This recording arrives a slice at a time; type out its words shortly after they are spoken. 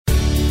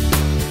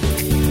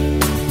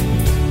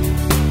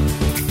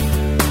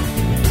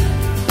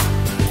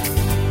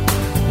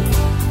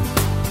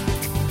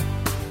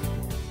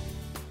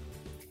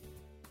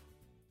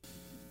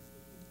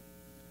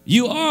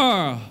You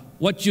are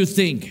what you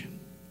think.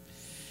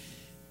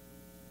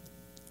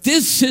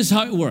 This is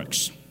how it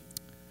works.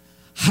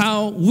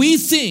 How we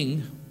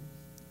think,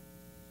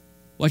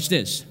 watch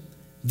this,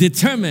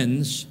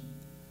 determines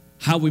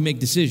how we make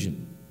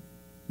decisions.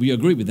 We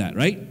agree with that,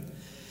 right?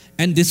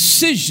 And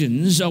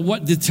decisions are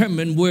what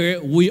determine where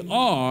we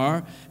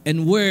are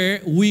and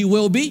where we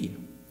will be.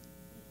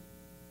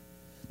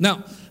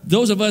 Now,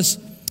 those of us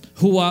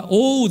who are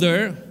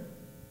older,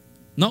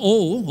 not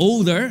old,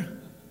 older.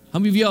 How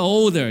many of you are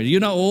older?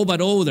 You're not old,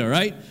 but older,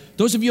 right?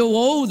 Those of you who are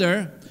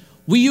older,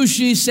 we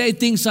usually say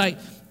things like,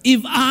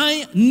 if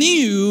I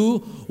knew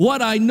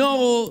what I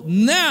know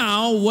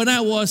now when I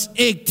was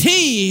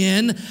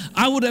 18,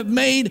 I would have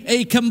made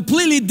a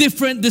completely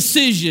different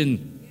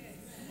decision.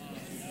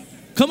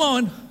 Come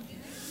on.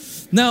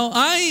 Now,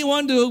 I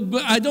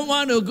don't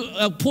want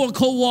to pour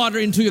cold water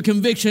into your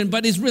conviction,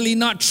 but it's really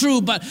not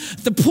true. But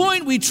the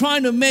point we're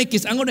trying to make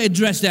is, I'm going to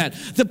address that.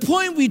 The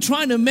point we're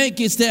trying to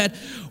make is that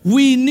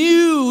we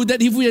knew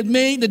that if we had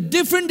made the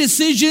different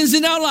decisions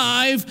in our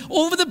life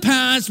over the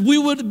past, we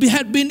would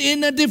have been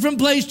in a different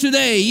place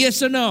today.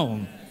 Yes or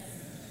no?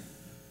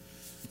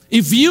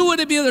 If you were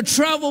to be able to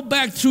travel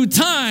back through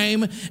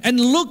time and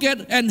look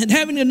at and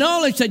having the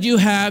knowledge that you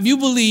have, you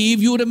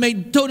believe you would have made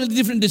a totally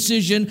different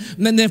decision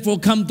and then therefore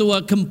come to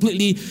a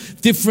completely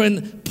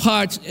different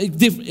part.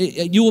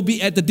 You will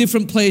be at a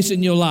different place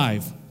in your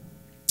life.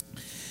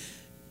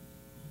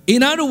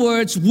 In other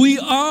words, we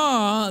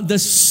are the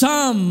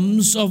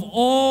sums of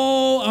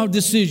all our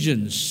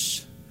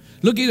decisions.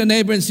 Look at your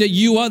neighbor and say,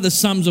 you are the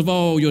sums of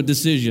all your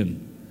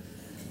decisions.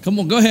 Come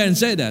on, go ahead and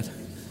say that.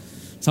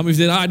 Some of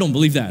you say, I don't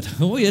believe that.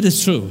 Oh, yeah, it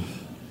is true.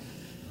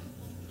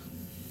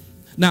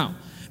 Now,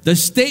 the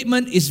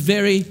statement is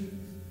very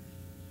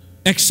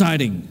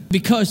exciting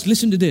because,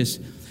 listen to this,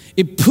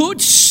 it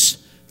puts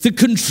the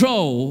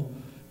control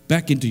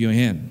back into your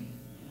hand.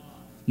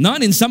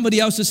 Not in somebody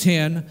else's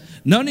hand,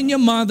 not in your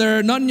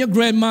mother, not in your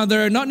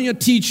grandmother, not in your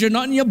teacher,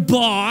 not in your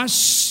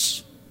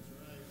boss,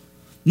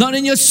 not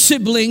in your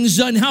siblings,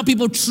 not in how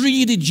people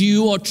treated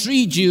you or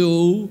treat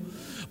you.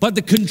 But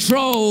the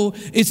control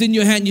is in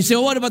your hand. You say,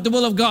 well, what about the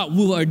will of God?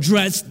 We'll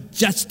address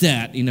just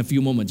that in a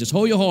few moments. Just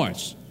hold your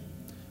horse.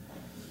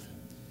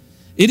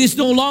 It is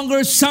no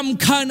longer some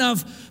kind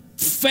of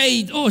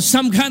fate or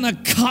some kind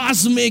of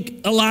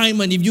cosmic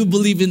alignment, if you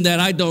believe in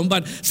that. I don't.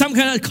 But some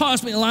kind of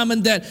cosmic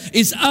alignment that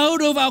is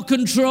out of our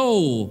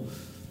control.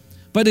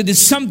 But it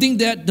is something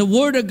that the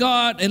Word of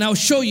God, and I'll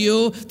show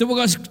you, the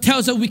Word of God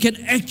tells us we can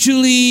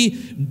actually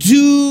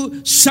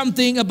do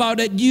something about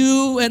it.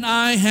 You and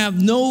I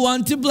have no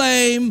one to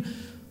blame.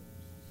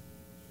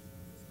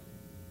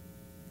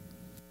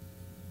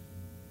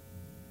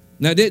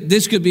 Now,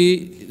 this could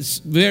be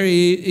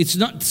it's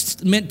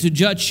not meant to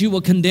judge you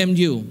or condemn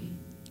you.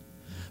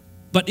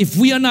 But if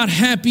we are not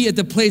happy at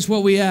the place where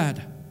we're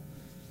at,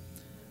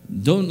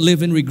 don't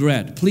live in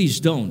regret. Please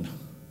don't.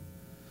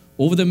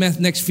 Over the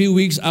next few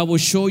weeks, I will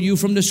show you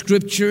from the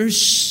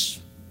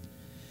scriptures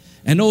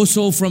and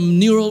also from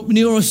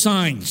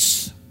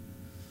neuroscience.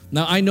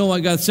 Now, I know I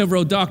got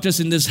several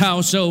doctors in this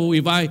house, so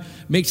if I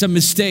make some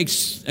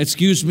mistakes,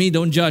 excuse me,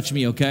 don't judge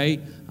me, okay?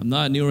 I'm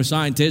not a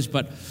neuroscientist,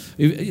 but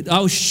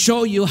I'll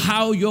show you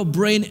how your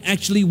brain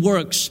actually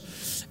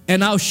works.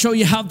 And I'll show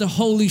you how the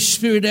Holy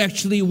Spirit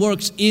actually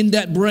works in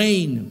that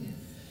brain.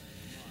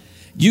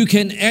 You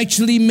can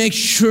actually make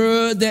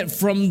sure that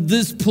from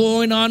this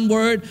point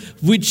onward,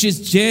 which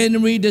is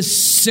January the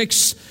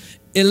 6th,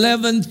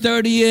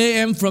 11:30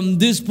 a.m. from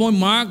this point,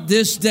 mark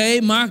this day,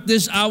 mark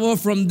this hour,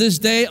 from this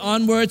day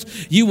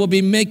onwards, you will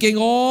be making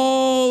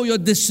all your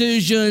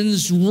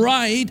decisions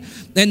right,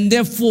 and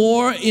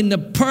therefore in the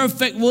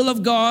perfect will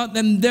of God,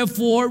 and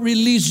therefore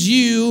release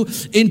you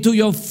into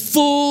your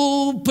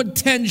full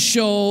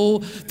potential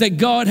that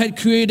God had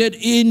created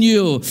in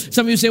you.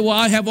 Some of you say, well,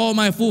 I have all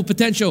my full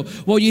potential.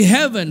 Well, you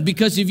haven't,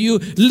 because if you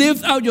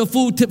lived out your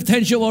full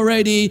potential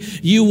already,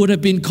 you would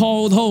have been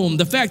called home.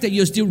 The fact that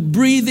you're still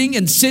breathing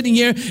and sitting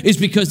here is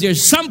because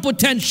there's some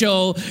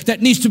potential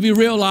that needs to be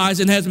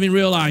realized and hasn't been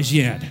realized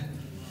yet.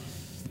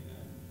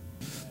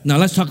 Now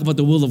let's talk about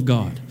the will of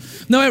God.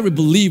 Now every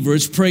believer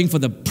is praying for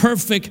the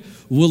perfect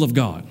will of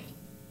God.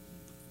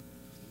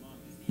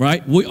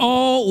 Right? We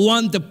all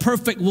want the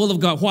perfect will of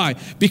God. Why?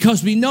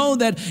 Because we know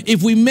that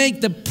if we make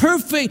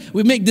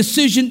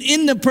decision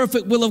in the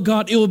perfect will of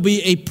God, it will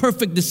be a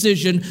perfect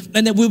decision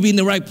and that we'll be in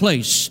the right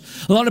place.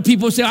 A lot of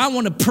people say, I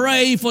want to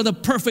pray for the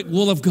perfect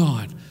will of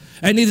God.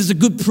 And it is a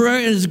good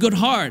prayer and it's a good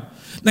heart.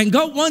 And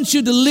God wants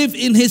you to live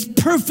in His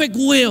perfect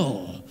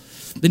will.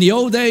 In the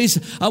old days,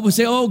 I would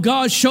say, oh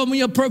God, show me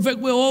your perfect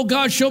will. Oh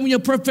God, show me your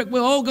perfect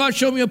will. Oh God,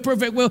 show me your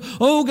perfect will.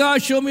 Oh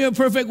God, show me your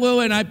perfect will.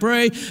 And I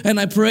pray.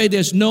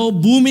 There's no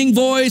booming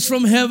voice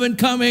from heaven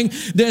coming.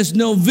 There's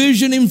no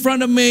vision in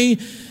front of me.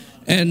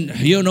 And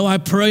I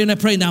pray and I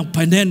pray now,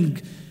 and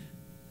then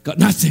got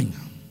nothing.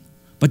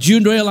 But you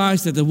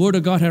realize that the Word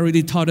of God has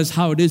already taught us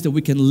how it is that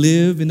we can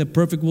live in the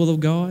perfect will of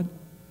God.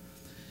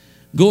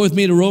 Go with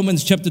me to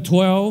Romans chapter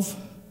 12.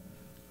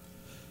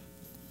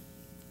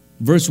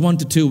 verse 1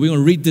 to 2. We're going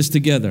to read this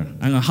together.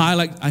 I'm going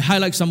to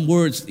highlight some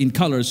words in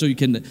color so you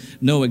can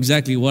know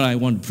exactly what I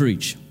want to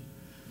preach.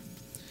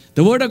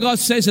 The Word of God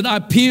says that I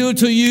appeal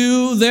to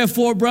you,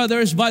 therefore,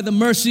 brothers, by the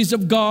mercies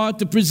of God,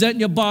 to present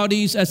your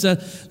bodies as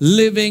a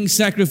living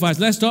sacrifice.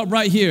 Let's start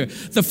right here.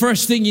 The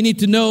first thing you need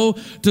to know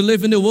to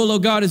live in the will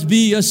of God is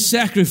be a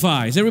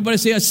sacrifice. Everybody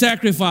say a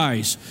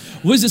sacrifice.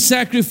 What is a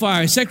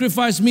sacrifice?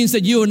 Sacrifice means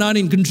that you are not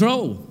in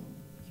control.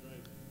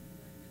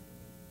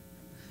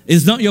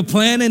 It's not your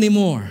plan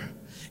anymore.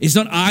 It's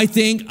not I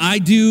think, I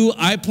do,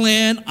 I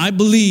plan, I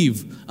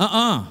believe.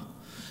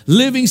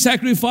 Living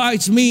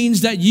sacrifice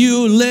means that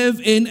you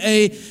live in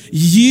a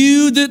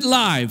yielded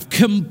life,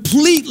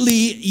 completely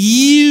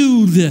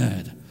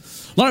yielded. A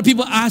lot of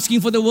people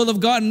asking for the will of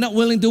God and not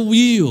willing to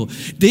yield.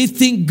 They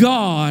think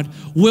God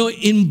will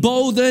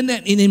embolden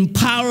and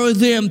empower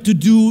them to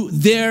do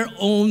their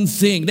own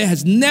thing. There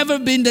has never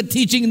been the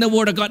teaching in the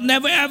Word of God,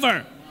 never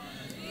ever.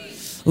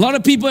 A lot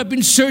of people have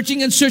been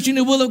searching and searching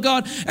the will of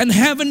God and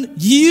haven't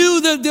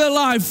yielded their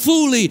life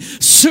fully,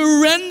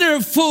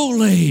 surrender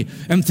fully,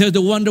 until they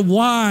wonder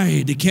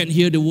why they can't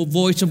hear the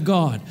voice of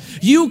God.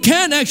 You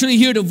can actually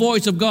hear the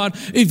voice of God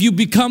if you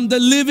become the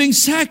living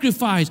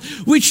sacrifice,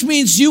 which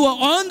means you are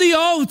on the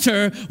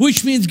altar,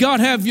 which means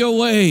God have your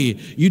way.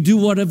 You do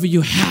whatever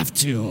you have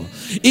to.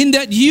 In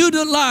that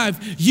yielded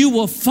life, you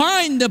will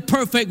find the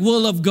perfect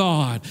will of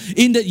God.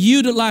 In that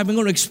yielded life, I'm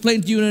going to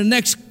explain to you in the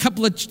next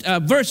couple of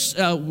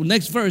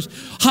next verse,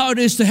 how it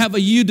is to have a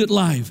yielded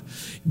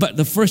life. But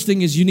the first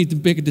thing is you need to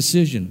make a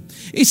decision.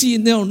 You see,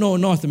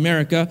 North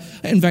America,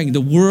 in fact,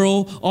 the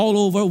world, all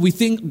over, we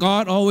think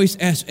God always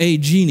as a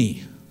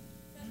genie.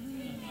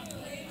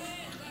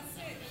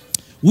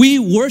 We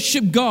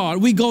worship God.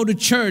 We go to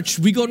church.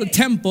 We go to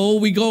temple.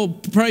 We go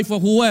pray for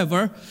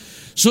whoever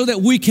so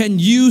that we can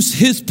use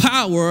His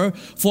power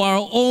for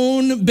our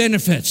own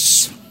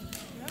benefits.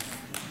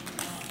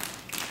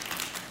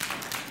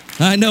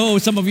 I know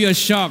some of you are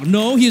shocked.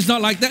 No, He's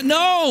not like that.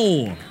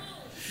 No.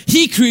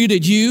 He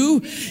created you.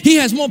 He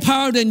has more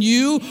power than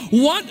you.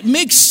 What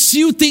makes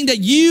you think that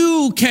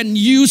you can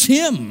use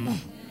Him?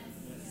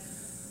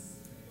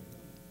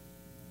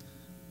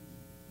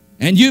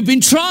 And you've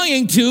been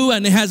trying to,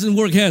 and it hasn't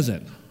worked, has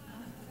it?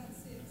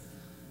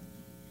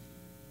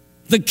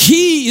 The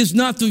key is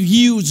not to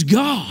use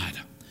God.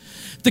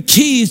 The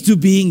key is to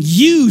being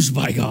used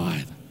by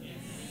God.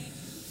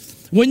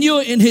 When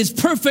you're in His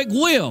perfect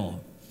will,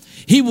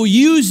 He will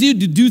use you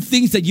to do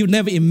things that you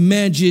never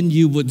imagined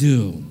you would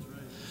do.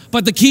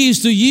 But the key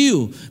is to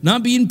you,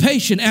 not being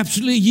patient,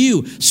 absolutely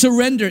you.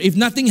 Surrender. If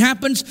nothing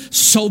happens,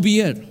 so be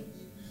it.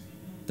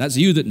 That's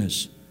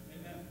yieldedness.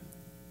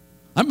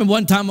 I remember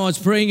one time I was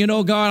praying,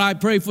 God, I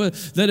pray for,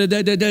 fasting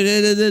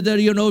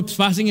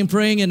and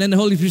praying, and then the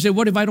Holy Spirit said,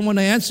 what if I don't want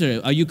to answer?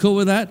 Are you cool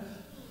with that?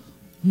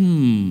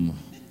 Then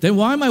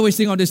why am I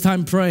wasting all this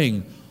time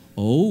praying?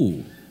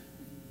 Oh,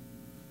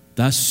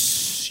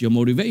 that's your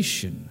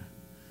motivation.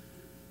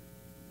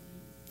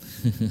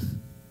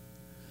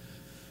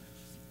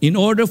 In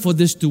order for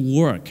this to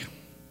work,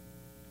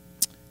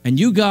 and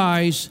you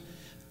guys,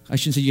 I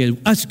shouldn't say you,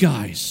 us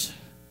guys,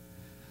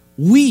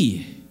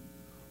 we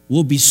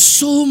will be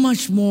so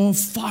much more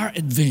far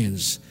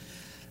advanced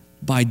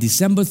by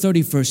December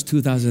 31st,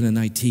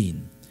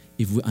 2019,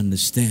 if we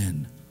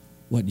understand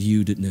what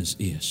yieldedness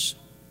is.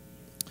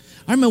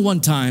 I remember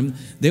one time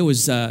I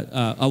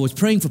was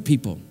praying for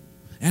people.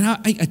 And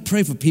I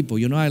pray for people.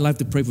 I like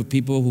to pray for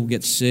people who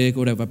get sick or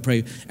whatever. I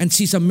pray and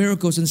see some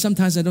miracles. And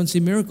sometimes I don't see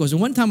miracles.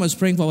 And one time I was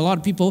praying for a lot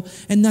of people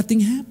and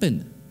nothing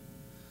happened.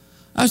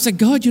 I was like,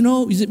 God,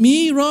 is it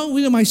me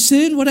wrong? My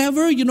sin,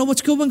 whatever?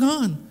 What's going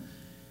on?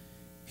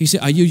 He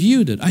said, are you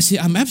yielded? I said,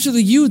 I'm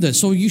absolutely yielded,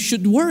 so you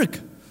should work.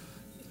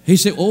 He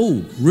said,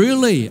 oh,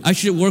 really? I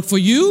should work for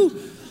you?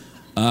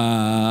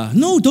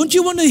 No, don't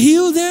you want to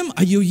heal them?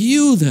 Are you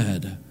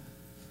yielded?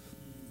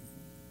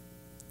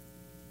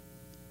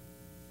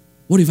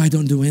 What if I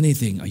don't do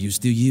anything? Are you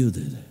still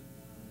yielded?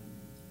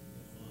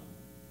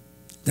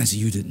 That's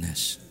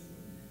yieldedness.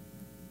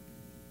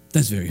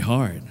 That's very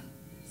hard.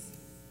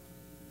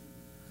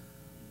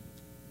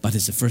 But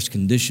it's the first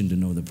condition to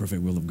know the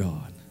perfect will of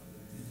God,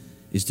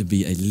 is to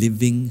be a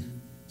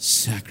living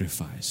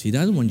sacrifice. He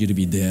doesn't want you to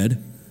be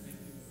dead.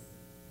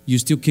 You're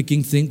still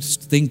kicking things,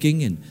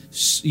 thinking, and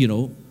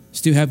still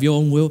have your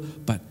own will,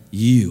 but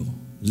you,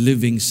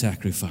 living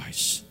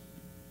sacrifice.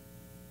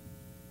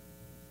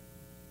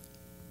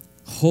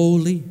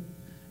 Holy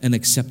and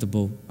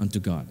acceptable unto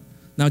God.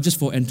 Now, just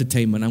for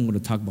entertainment, I'm going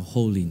to talk about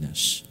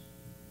holiness.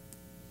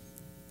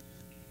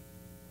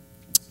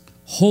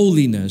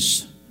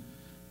 Holiness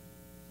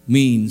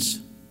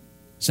means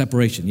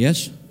separation,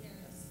 yes?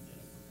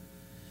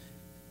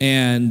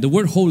 And the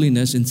word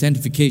holiness and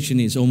sanctification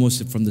is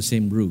almost from the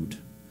same root.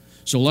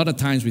 So a lot of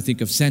times we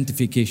think of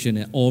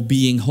sanctification or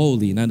being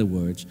holy, in other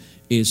words,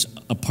 is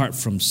apart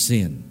from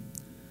sin.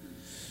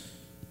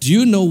 Do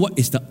you know what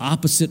is the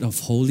opposite of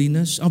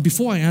holiness?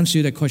 Before I answer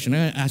you that question, I'm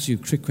going to ask you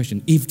a quick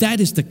question. If that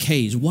is the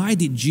case, why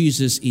did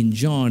Jesus in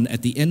John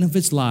at the end of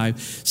his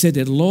life say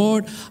that,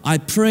 Lord, I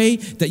pray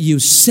that you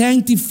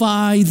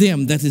sanctify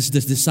them, that is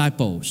the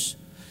disciples,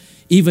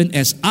 even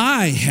as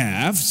I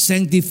have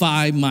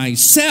sanctified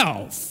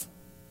myself?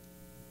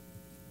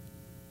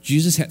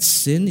 Jesus had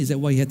sinned? Is that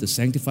why he had to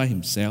sanctify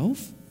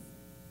himself?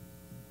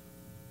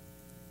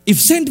 If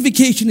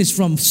sanctification is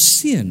from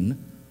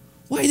sin,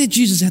 why did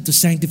Jesus have to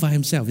sanctify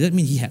himself? Does that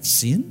mean he had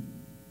sin?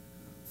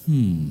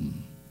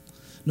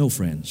 No,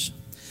 friends.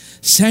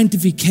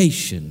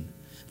 Sanctification,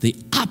 the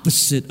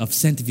opposite of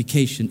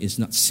sanctification is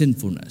not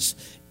sinfulness.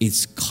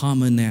 It's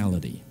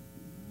commonality.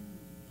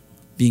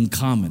 Being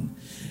common.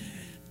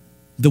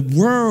 The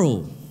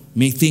world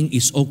may think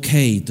it's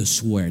okay to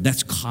swear.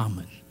 That's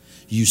common.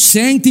 You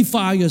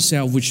sanctify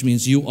yourself, which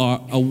means you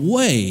are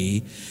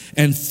away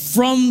and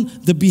from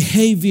the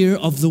behavior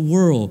of the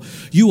world.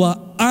 You are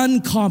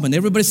uncommon.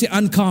 Everybody say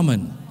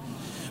uncommon.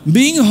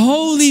 Being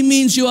holy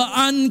means you are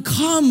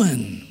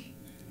uncommon.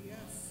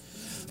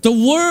 The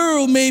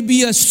world may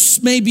be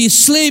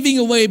slaving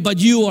away, but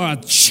you are a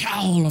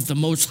child of the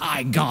Most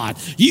High God.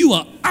 You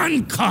are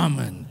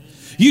uncommon.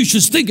 You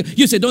should think,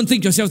 you say, don't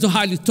think yourself too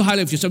highly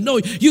of yourself. No,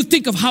 you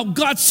think of how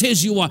God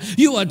says you are.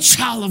 You are a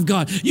child of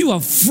God. You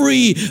are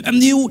free,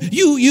 and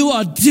you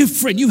are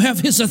different. You have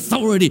His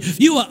authority.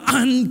 You are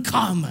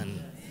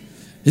uncommon.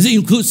 Does it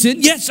include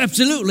sin? Yes,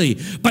 absolutely.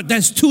 But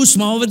that's too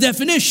small of a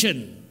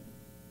definition.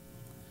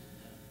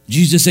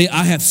 Jesus said,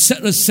 I have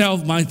set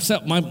myself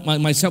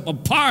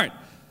apart,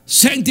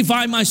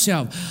 sanctify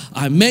myself.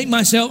 I make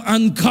myself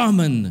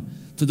uncommon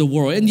to the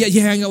world, and yet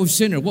you hang out with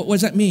sinners. What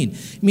does that mean?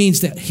 It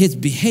means that his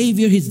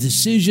behavior, his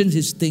decisions,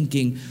 his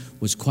thinking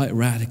was quite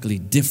radically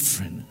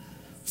different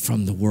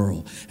from the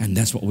world. And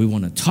that's what we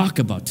want to talk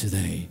about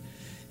today,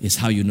 is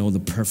how you know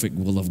the perfect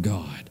will of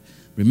God.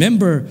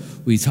 Remember,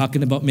 we're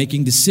talking about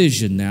making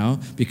decision now,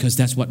 because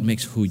that's what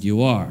makes who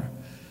you are.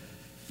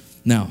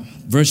 Now,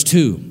 verse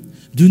 2,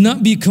 do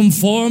not be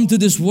conformed to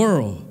this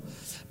world,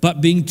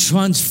 but being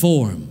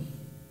transformed.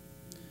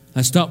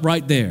 I stop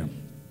right there.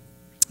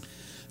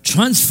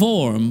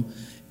 Transform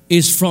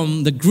is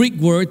from the Greek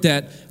word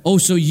that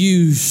also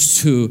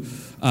used to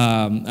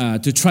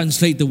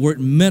translate the word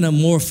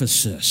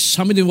metamorphosis.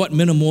 How many know what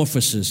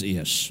metamorphosis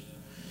is?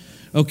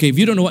 Okay, if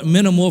you don't know what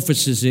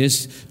metamorphosis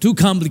is, too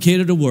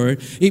complicated a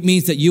word. It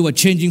means that you are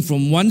changing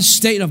from one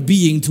state of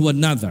being to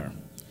another.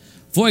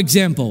 For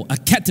example, a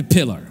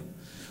caterpillar.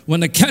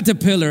 When a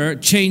caterpillar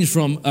changed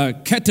from a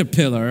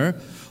caterpillar,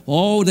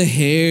 all the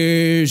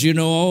hairs,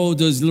 all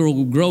those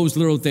little gross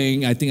little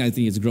thing. I think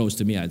it's gross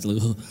to me. It's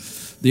little,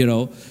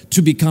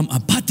 to become a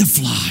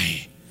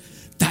butterfly.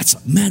 That's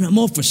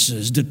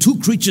metamorphosis. The two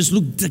creatures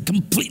look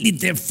completely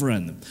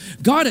different.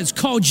 God has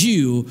called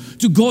you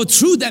to go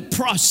through that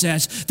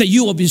process that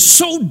you will be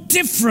so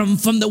different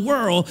from the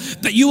world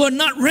that you are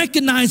not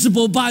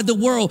recognizable by the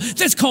world.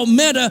 That's called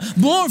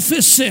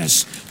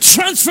metamorphosis,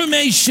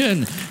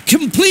 transformation,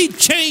 complete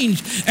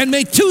change. And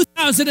may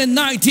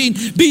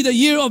 2019 be the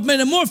year of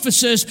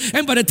metamorphosis.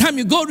 And by the time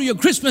you go to your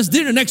Christmas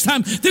dinner next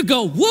time, they'll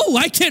go, whoa,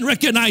 I can't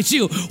recognize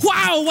you.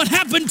 Wow, what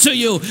happened to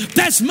you?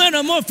 That's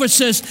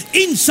metamorphosis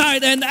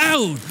inside and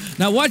out.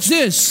 Now watch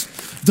this.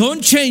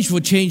 Don't change for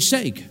change's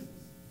sake.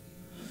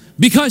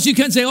 Because you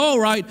can say,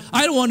 all right,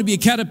 I don't want to be a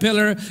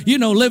caterpillar,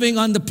 living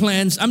on the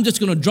plants. I'm just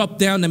going to drop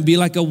down and be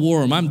like a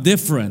worm. I'm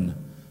different.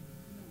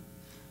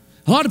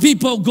 A lot of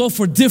people go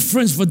for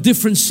difference for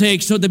difference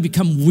sake, so they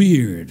become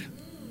weird.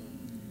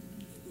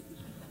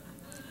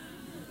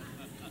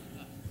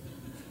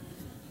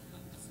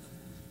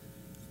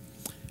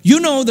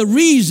 The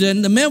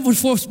reason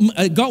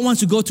God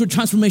wants to go through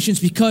transformations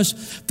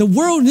because the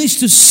world needs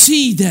to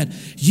see that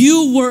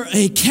you were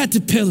a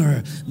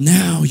caterpillar,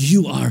 now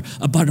you are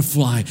a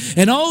butterfly.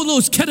 And all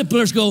those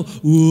caterpillars go,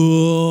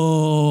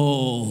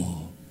 whoa.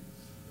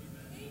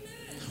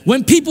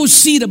 When people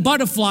see the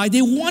butterfly,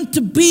 they want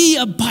to be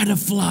a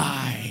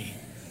butterfly.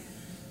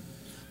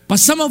 But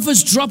some of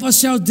us drop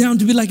ourselves down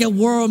to be like a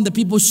worm that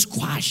people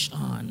squash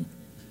on.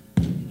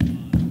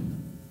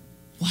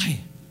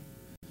 Why?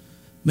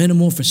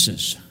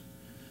 Metamorphosis,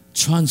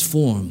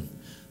 transform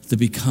to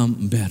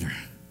become better.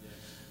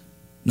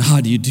 Now, how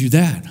do you do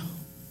that?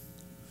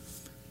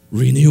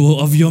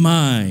 Renewal of your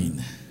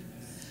mind.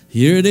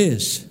 Here it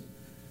is.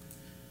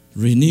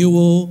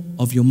 Renewal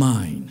of your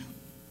mind.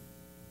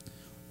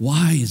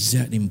 Why is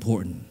that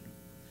important?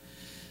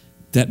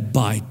 That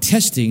by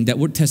testing, that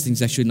word testing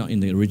is actually not in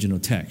the original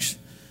text.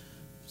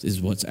 This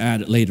is what's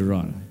added later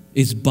on.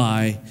 It's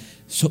by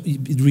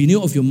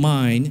renewal of your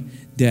mind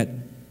that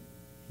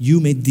you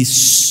may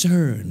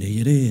discern, there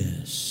it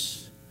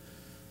is,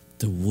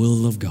 the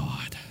will of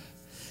God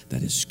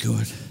that is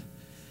good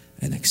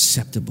and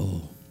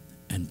acceptable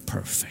and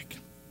perfect.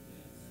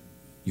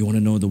 You want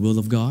to know the will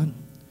of God?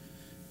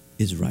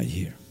 It's right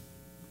here.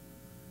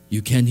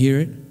 You can hear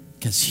it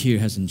because here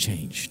hasn't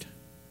changed.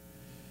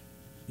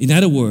 In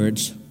other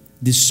words,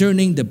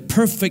 discerning the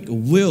perfect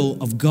will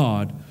of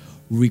God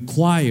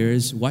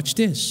requires, watch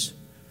this,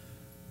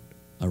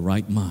 a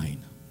right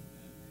mind.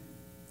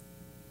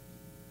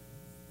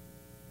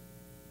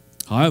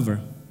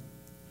 However,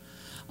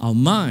 our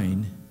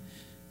mind,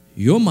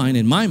 your mind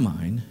and my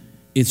mind,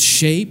 is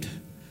shaped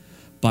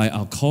by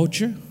our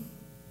culture,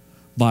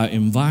 by our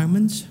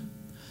environments,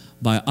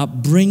 by our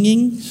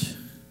upbringings,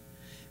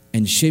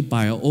 and shaped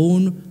by our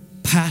own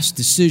past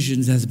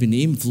decisions that has been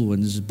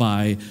influenced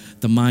by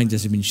the mind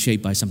that has been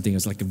shaped by something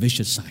else, like a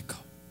vicious cycle.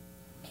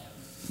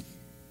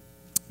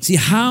 See,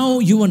 how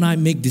you and I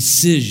make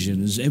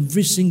decisions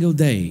every single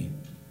day,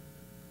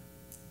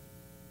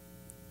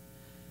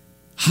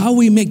 how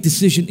we make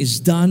decisions is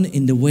done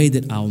in the way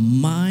that our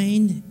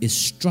mind is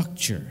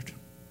structured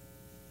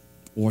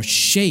or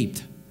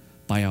shaped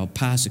by our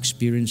past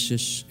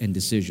experiences and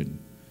decisions.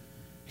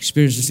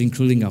 Experiences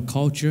including our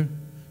culture,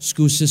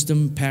 school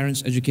system,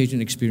 parents,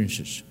 education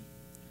experiences.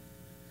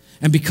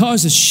 And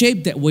because it's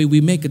shaped that way,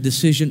 we make a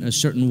decision a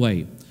certain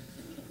way.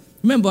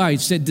 Remember I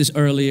said this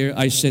earlier,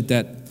 I said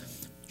that,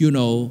 we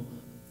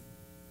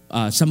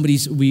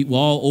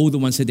all older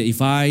ones said that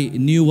if I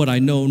knew what I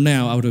know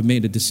now, I would have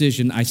made a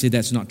decision. I said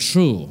that's not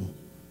true.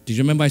 Did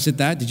you remember I said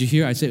that? Did you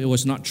hear I said it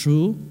was not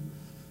true?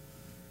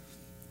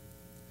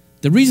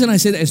 The reason I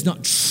say that it's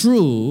not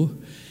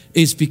true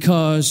is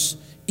because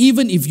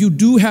even if you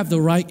do have the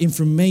right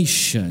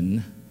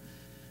information,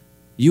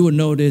 you will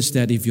notice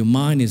that if your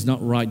mind is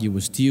not right, you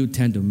will still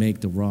tend to make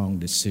the wrong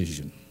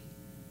decision.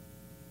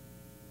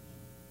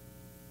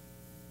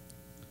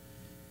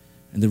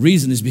 And the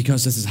reason is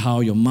because this is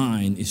how your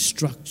mind is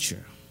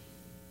structured.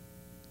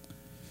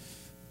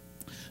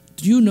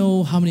 Do you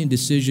know how many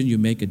decisions you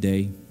make a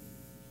day?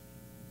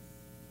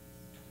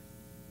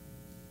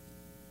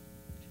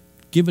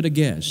 Give it a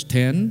guess.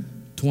 10?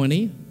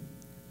 20?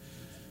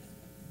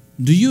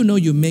 Do you know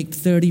you make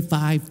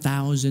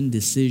 35,000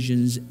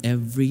 decisions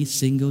every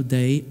single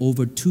day?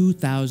 Over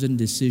 2,000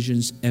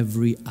 decisions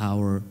every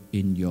hour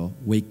in your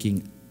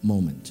waking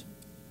moment.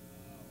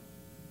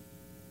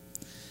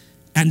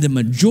 And the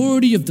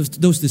majority of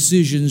those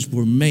decisions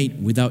were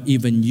made without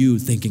even you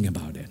thinking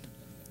about it.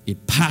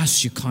 It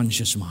passed your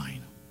conscious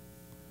mind.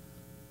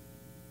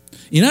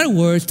 In other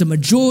words, the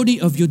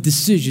majority of your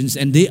decisions,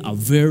 and they are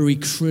very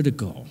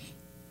critical,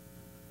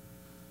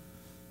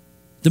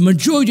 the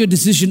majority of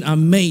decisions are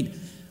made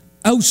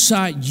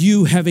outside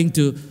you having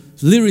to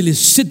literally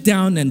sit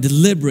down and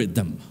deliberate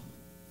them.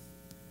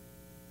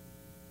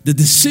 The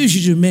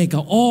decisions you make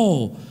are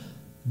all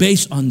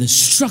based on the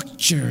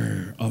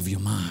structure of your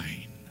mind.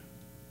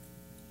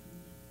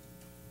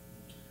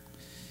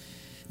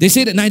 They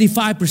say that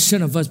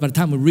 95% of us, by the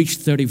time we reach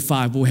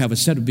 35, will have a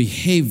set of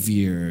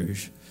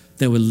behaviors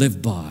that we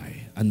live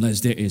by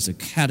unless there is a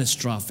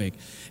catastrophic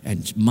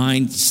and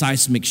mind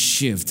seismic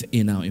shift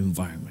in our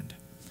environment.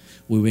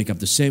 We wake up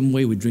the same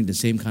way, we drink the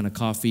same kind of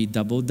coffee,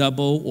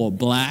 double or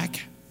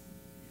black.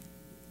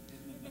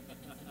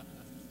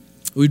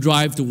 We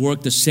drive to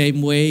work the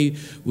same way,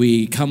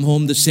 we come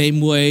home the same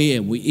way,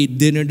 and we eat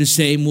dinner the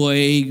same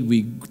way,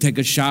 we take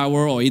a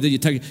shower, or either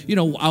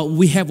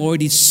we have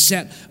already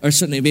set a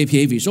certain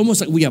behavior. It's almost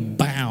like we are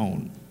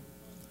bound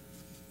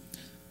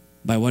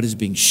by what is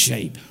being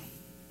shaped.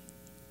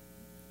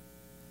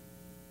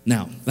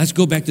 Now, let's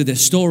go back to the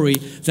story,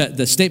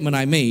 the statement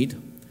I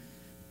made,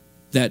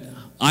 that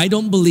I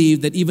don't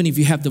believe that even if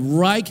you have the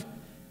right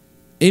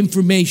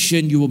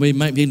information, you will be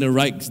making the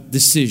right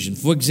decision.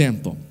 For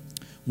example,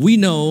 we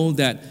know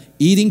that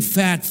eating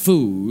fat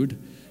food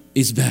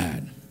is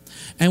bad.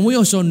 And we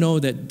also know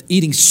that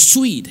eating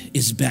sweet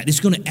is bad. It's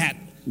going to add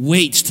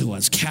weight to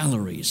us,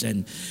 calories.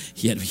 And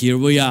yet here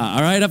we are,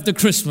 all right, after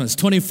Christmas,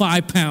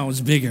 25 pounds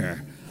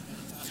bigger.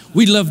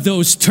 We love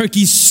those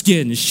turkey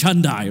skin,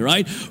 shandai,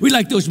 right? We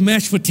like those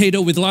mashed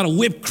potato with a lot of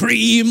whipped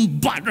cream,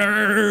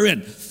 butter,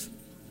 and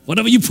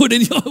whatever you put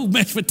in your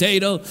mashed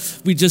potato.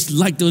 We just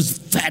like those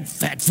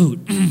fat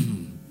food.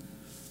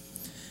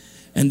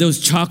 And those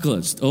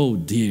chocolates, oh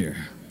dear.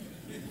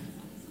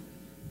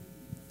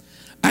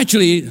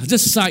 Actually,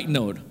 just a side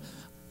note,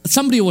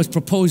 somebody was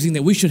proposing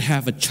that we should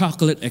have a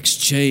chocolate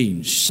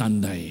exchange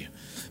Sunday.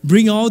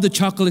 Bring all the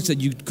chocolates that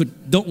you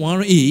don't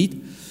want to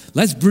eat.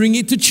 Let's bring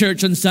it to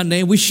church on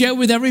Sunday and we share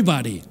with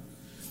everybody.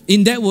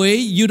 In that way,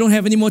 you don't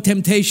have any more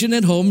temptation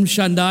at home,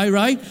 Shandai,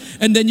 right?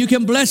 And then you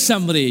can bless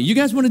somebody. You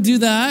guys want to do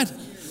that?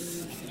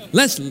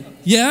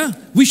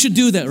 We should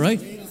do that, right?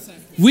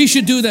 We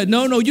should do that.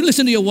 No, you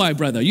listen to your wife,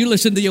 brother. You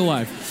listen to your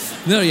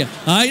wife. No, yeah,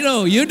 I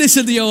know. You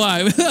listen to your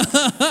wife.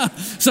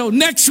 So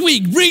next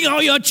week, bring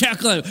all your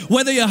chocolate.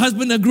 Whether your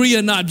husband agree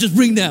or not, just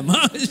bring them.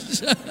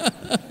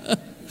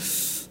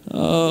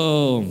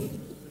 Oh.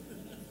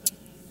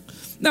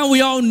 Now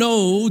we all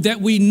know that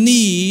we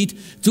need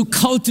to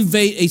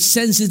cultivate a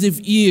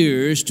sensitive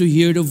ears to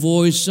hear the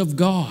voice of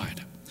God.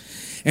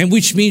 And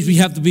which means we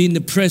have to be in the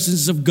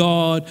presence of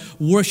God,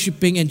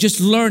 worshiping, and just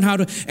learn how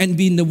to and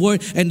be in the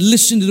Word and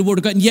listen to the Word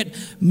of God. And yet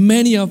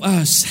many of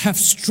us have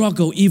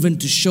struggled even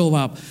to show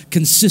up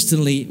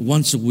consistently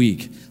once a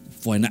week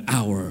for an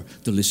hour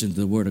to listen to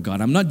the Word of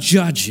God. I'm not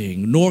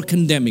judging nor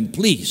condemning,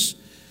 please.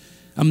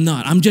 I'm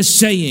not. I'm just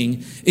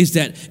saying is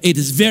that it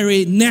is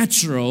very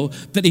natural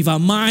that if our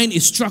mind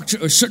is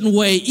structured a certain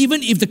way,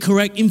 even if the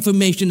correct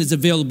information is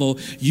available,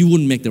 you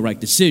wouldn't make the right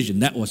decision.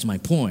 That was my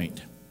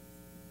point.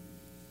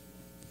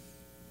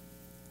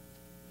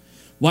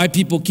 Why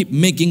people keep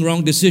making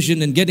wrong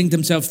decisions and getting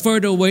themselves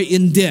further away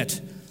in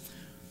debt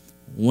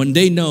when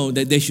they know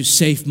that they should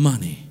save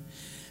money.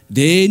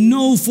 They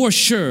know for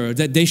sure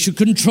that they should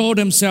control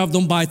themselves,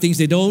 don't buy things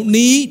they don't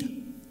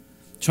need,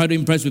 try to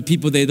impress with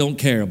people they don't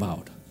care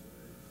about.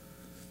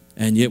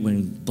 And yet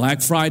when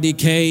Black Friday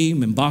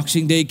came and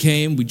Boxing Day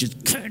came, we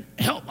just can't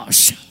help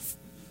ourselves.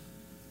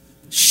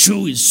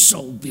 Shoe is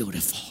so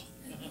beautiful.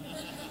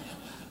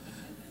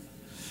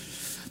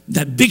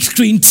 That big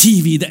screen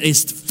TV that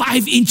is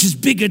 5 inches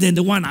bigger than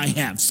the one I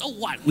have. So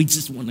what? We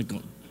just want to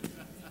go.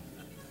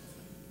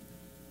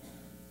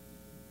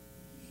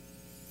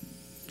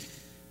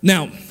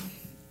 Now,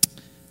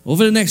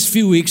 over the next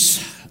few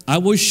weeks, I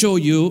will show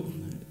you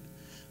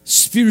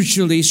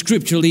spiritually,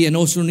 scripturally, and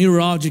also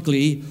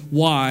neurologically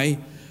why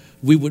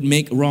we would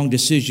make a wrong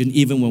decision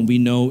even when we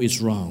know it's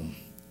wrong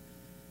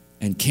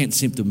and can't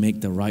seem to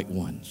make the right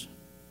ones.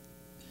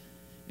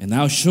 And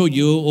I'll show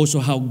you also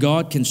how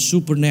God can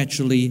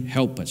supernaturally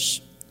help us.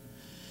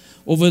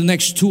 Over the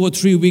next 2 or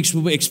 3 weeks,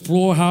 we will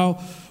explore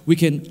how we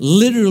can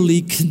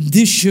literally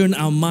condition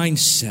our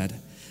mindset,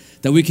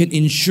 that we can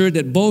ensure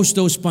that both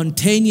those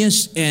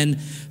spontaneous and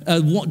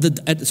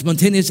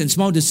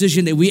small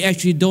decisions that we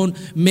actually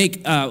don't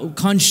make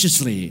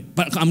consciously,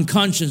 but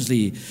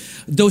unconsciously,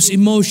 those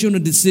emotional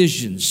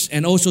decisions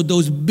and also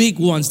those big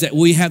ones that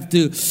we have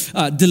to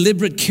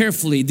deliberate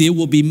carefully, they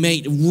will be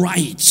made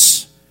right.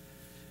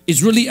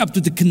 It's really up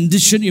to the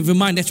condition of your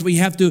mind. That's why you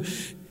have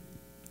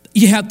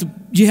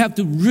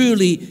to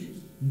really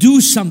do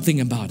something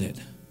about it.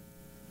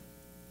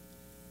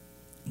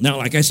 Now,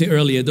 like I said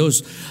earlier,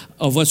 those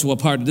of us who are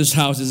part of this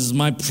house, this is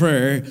my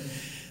prayer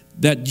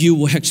that you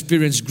will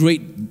experience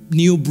great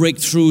new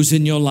breakthroughs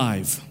in your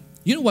life.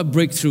 You know what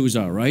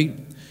breakthroughs are, right?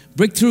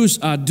 Breakthroughs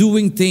are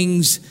doing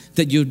things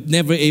that you're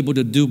never able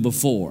to do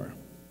before.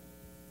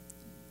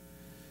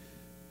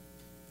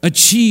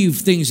 Achieve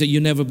things that you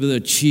never been able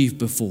to achieve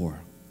before.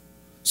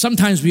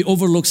 Sometimes we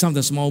overlook some of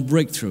the small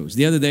breakthroughs.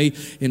 The other day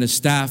in a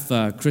staff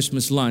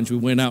Christmas lunch, we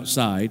went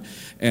outside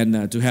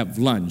and to have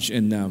lunch.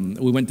 And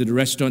we went to the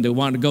restaurant they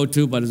wanted to go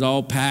to, but it's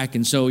all packed.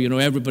 And so,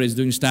 everybody's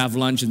doing staff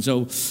lunch. And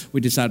so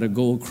we decided to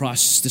go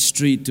across the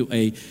street to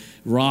a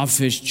raw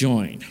fish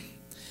joint.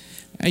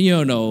 And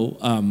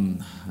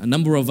a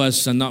number of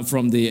us are not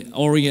from the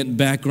Orient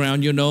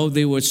background,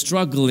 they were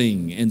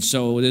struggling. And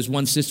so there's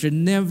one sister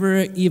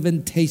never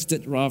even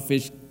tasted raw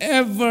fish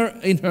ever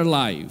in her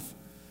life.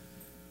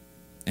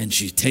 And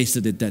she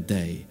tasted it that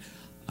day.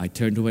 I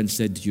turned to her and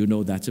said, "Do you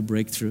know that's a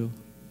breakthrough?"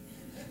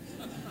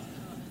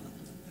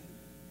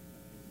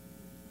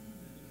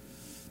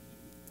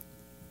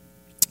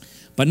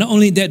 But not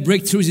only that,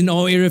 breakthroughs in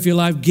all areas of your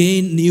life,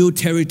 gain new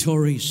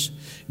territories,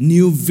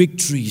 new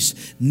victories,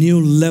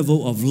 new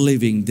level of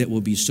living that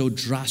will be so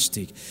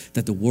drastic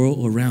that the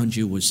world around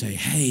you will say,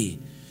 "Hey,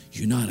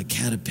 you're not a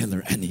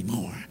caterpillar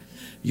anymore.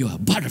 You're a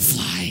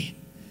butterfly."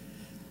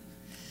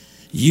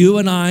 You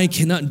and I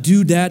cannot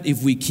do that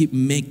if we keep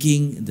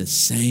making the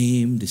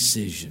same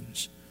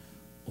decisions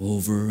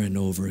over and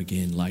over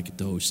again like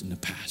those in the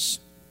past.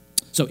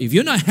 So if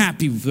you're not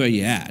happy with where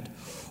you're at,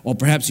 or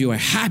perhaps you are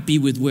happy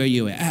with where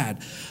you're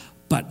at,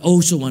 but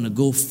also want to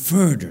go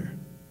further,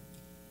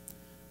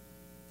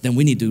 then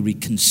we need to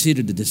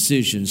reconsider the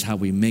decisions, how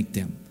we make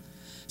them.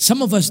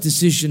 Some of us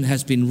decision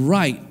has been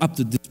right up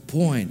to this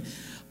point,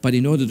 but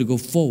in order to go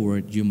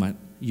forward,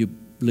 you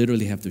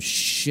literally have to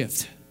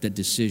shift that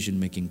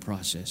decision-making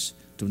process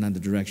to another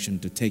direction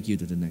to take you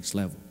to the next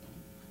level.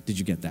 Did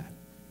you get that?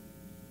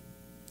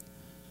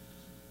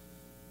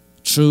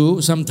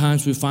 True,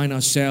 sometimes we find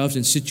ourselves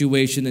in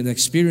situations and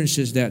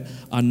experiences that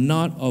are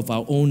not of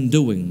our own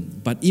doing.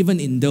 But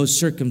even in those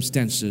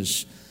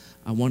circumstances,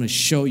 I want to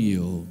show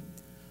you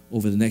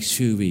over the next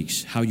few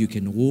weeks how you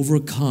can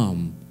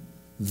overcome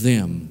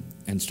them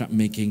and start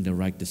making the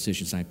right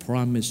decisions. I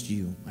promised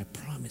you.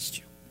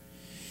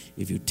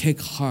 If you take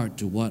heart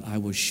to what I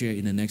will share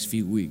in the next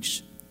few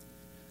weeks,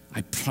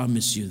 I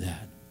promise you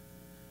that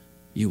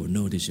you will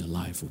notice your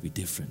life will be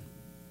different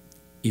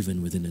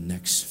even within the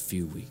next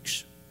few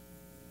weeks.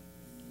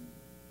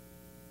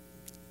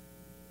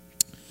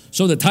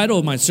 So the title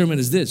of my sermon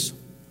is this: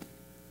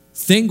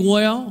 Think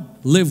well,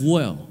 live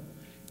well.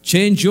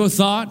 Change your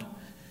thought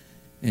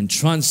and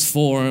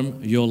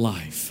transform your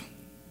life.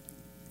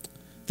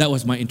 That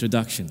was my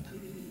introduction.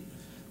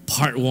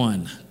 Part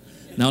 1.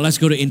 Now let's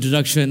go to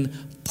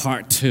introduction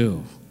part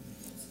 2.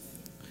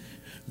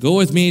 Go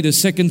with me to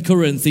 2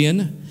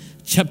 Corinthians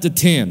chapter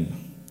 10,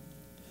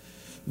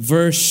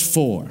 verse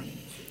 4.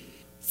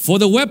 For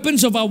the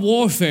weapons of our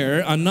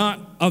warfare are not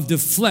of the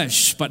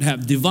flesh, but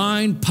have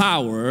divine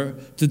power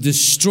to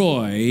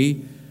destroy.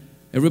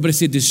 Everybody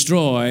say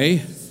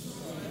destroy.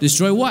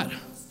 Destroy what?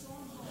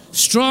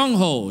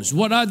 Strongholds.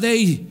 What are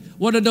they?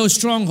 What are those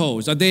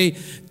strongholds? Are they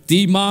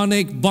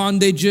demonic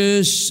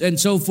bondages and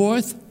so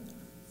forth?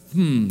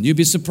 You'd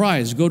be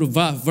surprised. Go to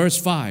verse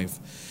 5.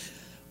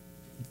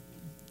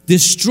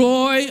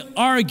 Destroy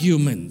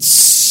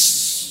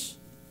arguments,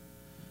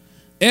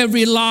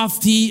 every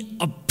lofty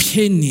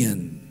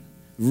opinion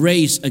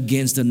raised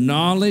against the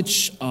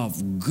knowledge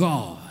of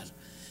God,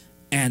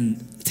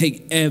 and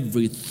take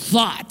every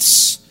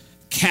thought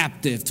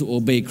captive to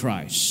obey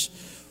Christ.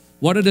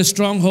 What are the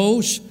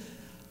strongholds?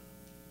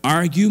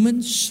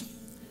 Arguments,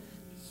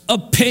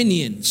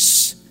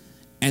 opinions,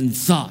 and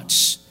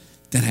thoughts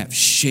that have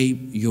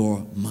shaped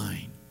your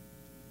mind.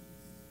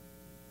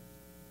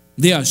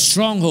 They are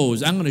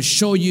strongholds. I'm going to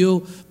show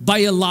you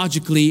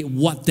biologically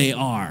what they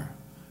are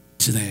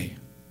today.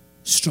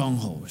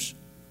 Strongholds.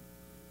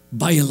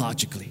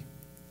 Biologically.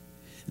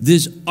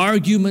 These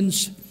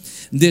arguments,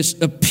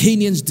 these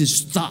opinions,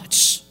 these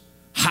thoughts,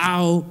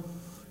 how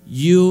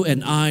you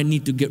and I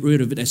need to get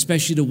rid of it,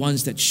 especially the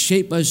ones that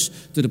shape us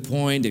to the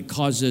point that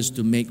cause us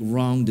to make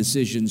wrong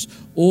decisions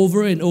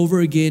over and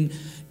over again,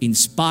 in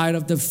spite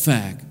of the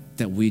fact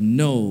that we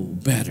know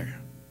better.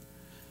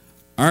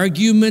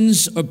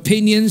 Arguments,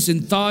 opinions,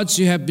 and thoughts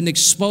you have been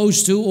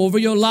exposed to over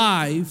your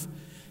life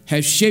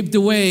have shaped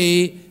the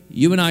way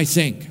you and I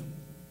think.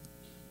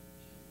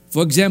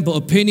 For example,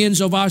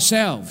 opinions of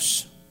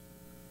ourselves.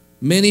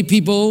 Many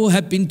people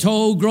have been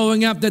told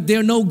growing up that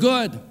they're no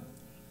good.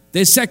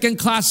 They're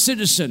second-class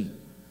citizen.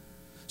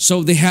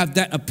 So they have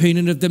that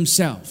opinion of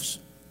themselves.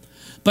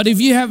 But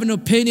if you have an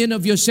opinion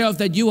of yourself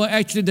that you are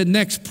actually the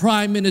next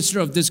prime minister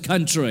of this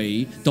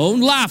country,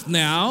 don't laugh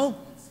now.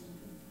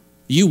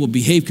 You will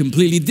behave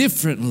completely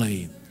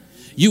differently.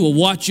 You will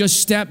watch your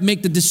step,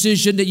 make the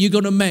decision that you're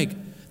going to make.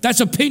 That's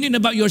opinion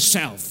about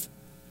yourself.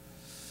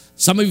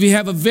 Some of you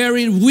have a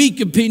very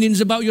weak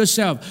opinions about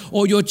yourself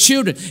or your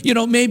children. You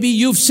know, maybe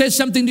you've said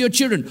something to your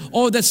children,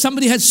 or that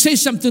somebody has said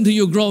something to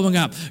you growing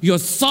up. Your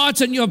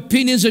thoughts and your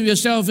opinions of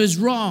yourself is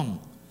wrong.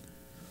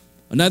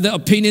 Another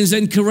opinion is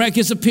incorrect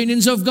is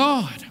opinions of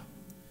God.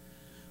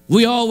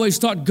 We always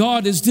thought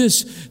God is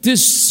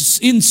this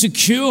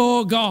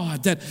insecure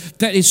God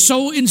that is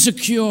so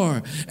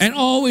insecure and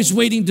always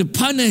waiting to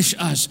punish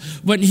us,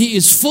 when He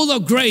is full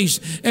of grace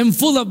and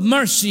full of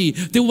mercy.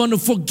 They want to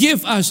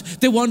forgive us.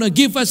 They want to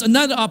give us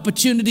another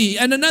opportunity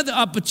and another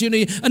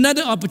opportunity,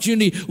 another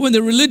opportunity. When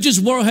the religious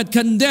world had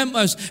condemned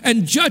us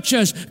and judged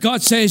us,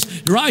 God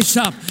says, rise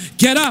up,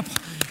 get up.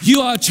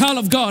 You are a child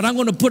of God. I'm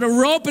going to put a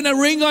rope and a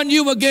ring on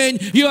you again.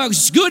 You are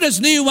as good as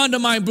new under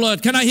my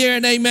blood. Can I hear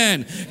an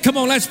amen? Come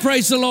on, let's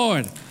praise the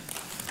Lord.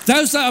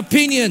 Those are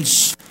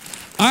opinions,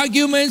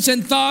 arguments,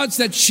 and thoughts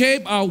that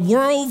shape our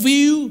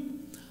worldview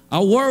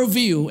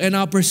and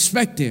our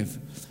perspective.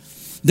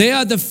 They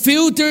are the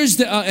filters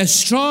that are as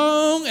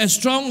strong as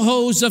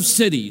strongholds of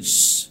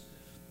cities.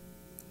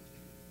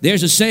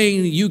 There's a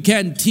saying, you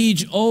can't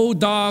teach old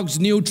dogs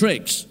new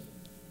tricks.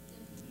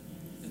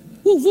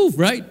 Woof, woof,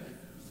 right?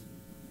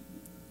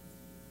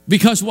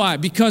 Because why?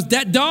 Because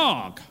that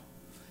dog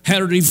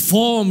had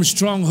reformed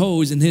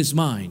strongholds in his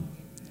mind.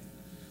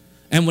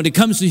 And when it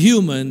comes to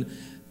human,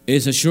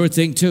 it's a sure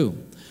thing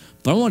too.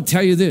 But I want to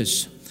tell you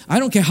this. I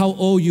don't care how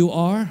old you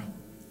are.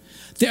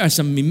 There are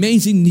some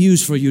amazing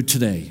news for you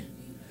today.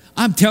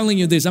 I'm telling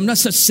you this. I'm not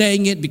just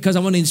saying it because I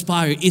want to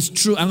inspire you. It's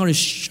true. I'm going to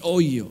show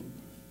you.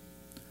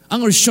 I'm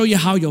going to show you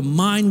how your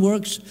mind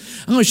works.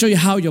 I'm going to show you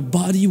how your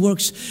body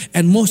works.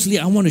 And mostly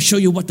I want to show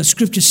you what the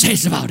scripture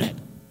says about it.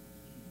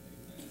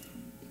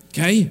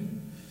 Okay?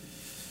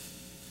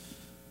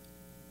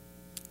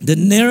 The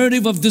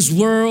narrative of this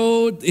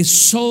world is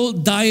so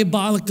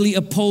diabolically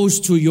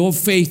opposed to your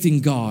faith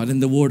in God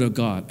and the Word of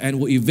God. And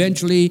will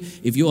eventually,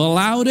 if you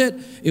allowed it,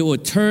 it will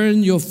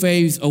turn your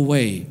faith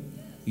away,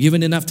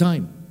 given enough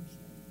time.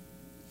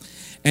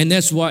 And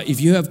that's why if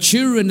you have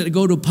children that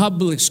go to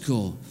public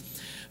school,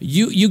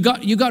 you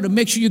got to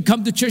make sure you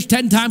come to church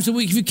 10 times a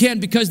week if you can,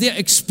 because they're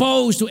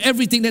exposed to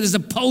everything that is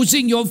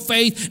opposing your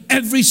faith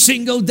every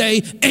single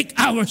day, 8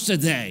 hours a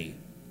day.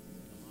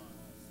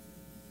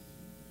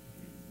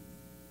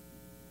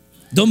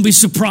 Don't be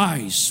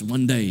surprised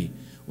one day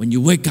when you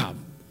wake up,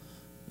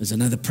 there's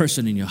another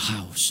person in your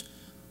house.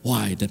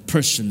 Why? That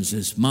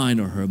person's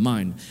mind or her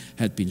mind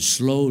had been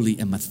slowly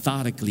and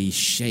methodically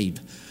shaped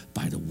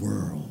by the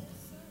world.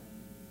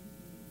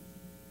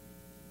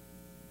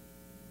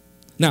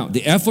 Now,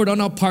 the effort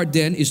on our part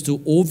then is to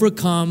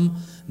overcome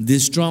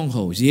these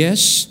strongholds.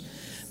 Yes,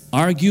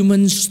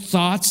 arguments,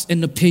 thoughts,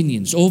 and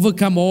opinions.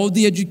 Overcome all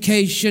the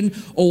education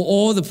or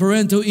all the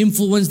parental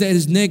influence that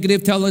is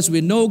negative. Tell us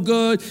we're no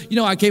good. You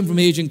know, I came from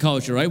Asian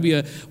culture, right?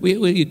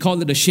 We call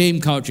it a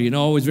shame culture. You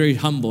know, always very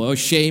humble. Always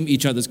shame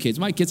each other's kids.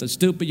 My kids are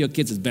stupid. Your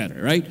kids is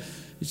better, right?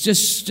 It's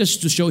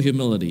just to show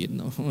humility. You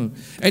know?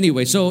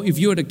 Anyway, so if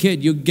you're the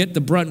kid, you get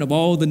the brunt of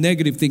all the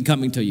negative thing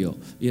coming to you.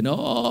 You know,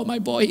 oh, my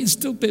boy, he's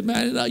stupid,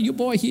 man. Your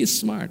boy, he is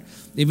smart.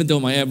 Even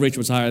though my average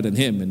was higher than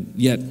him, and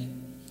yet.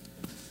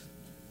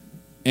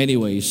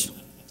 Anyways.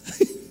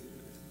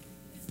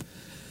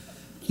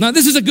 Now,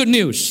 this is the good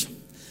news.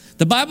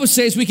 The Bible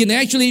says we can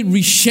actually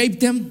reshape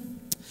them.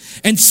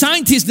 And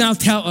scientists now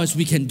tell us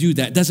we can do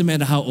that. Doesn't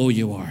matter how old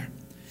you are.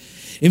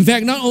 In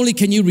fact, not only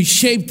can you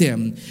reshape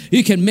them,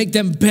 you can make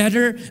them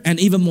better and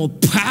even more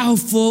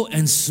powerful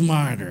and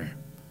smarter.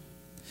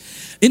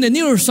 In the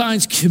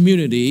neuroscience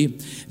community,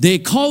 they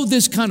call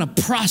this kind of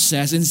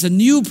process, and it's a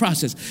new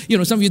process. You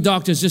know, some of you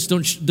doctors just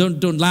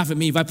don't laugh at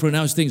me if I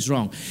pronounce things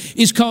wrong.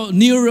 It's called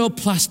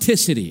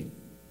neuroplasticity.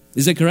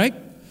 Is that correct?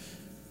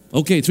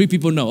 Okay, 3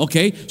 people know.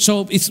 Okay,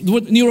 so it's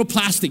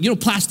neuroplastic. You know,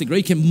 plastic, right?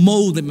 You can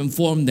mold them and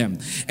form them.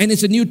 And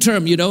it's a new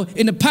term, you know.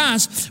 In the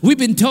past, we've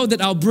been told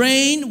that our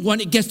brain, when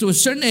it gets to a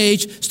certain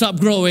age, stop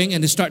growing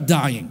and they start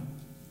dying.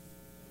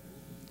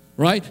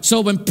 Right? So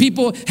when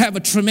people have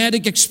a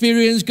traumatic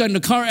experience, got in a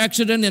car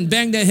accident and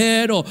bang their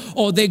head,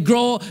 or they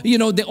grow, you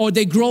know, or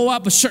they grow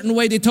up a certain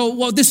way, they told,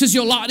 well, this is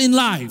your lot in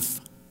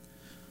life.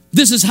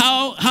 This is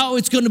how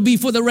it's going to be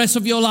for the rest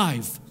of your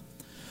life.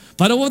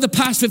 But over the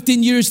past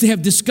 15 years, they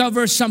have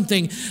discovered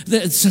something.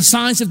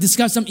 Science have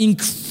discovered some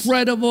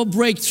incredible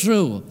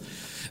breakthrough.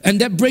 And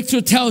that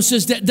breakthrough tells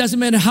us that it doesn't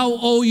matter how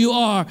old you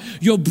are,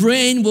 your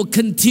brain will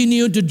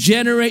continue to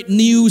generate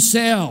new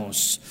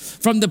cells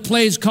from the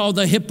place called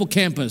the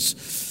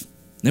hippocampus.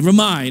 Never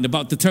mind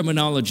about the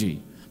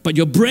terminology. But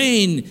your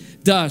brain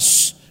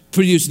does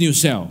produce new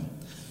cells.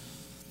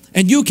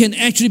 And you can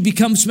actually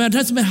become smart. It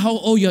doesn't matter how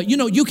old you are. You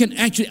know,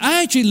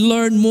 I actually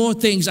learned more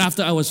things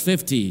after I was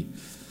 50.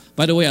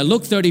 By the way, I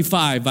look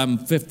 35, I'm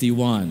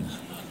 51.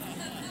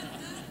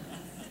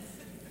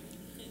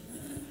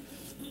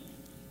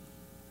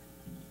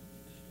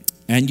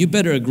 And you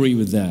better agree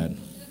with that.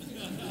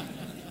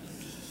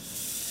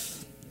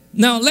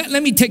 Now,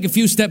 let me take a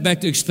few steps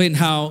back to explain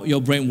how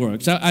your brain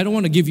works. I don't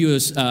want to give you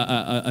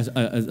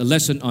a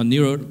lesson on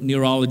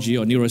neurology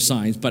or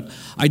neuroscience, but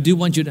I do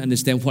want you to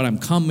understand what I'm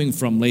coming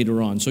from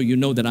later on, so you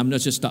know that I'm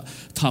not just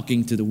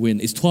talking to the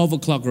wind. It's 12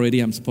 o'clock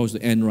already. I'm supposed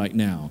to end right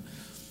now.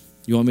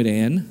 You want me to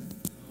end?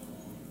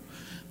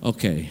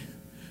 Okay.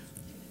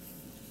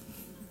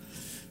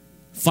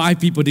 5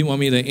 people didn't want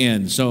me to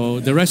end, so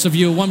the rest of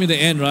you want me to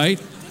end, right?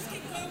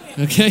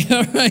 Okay,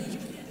 all right.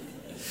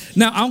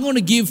 Now, I'm going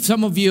to give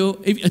some of you,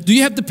 do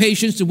you have the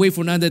patience to wait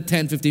for another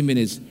 10, 15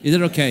 minutes? Is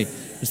it okay?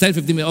 It's 10,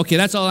 15 minutes. Okay,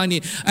 that's all I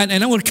need. And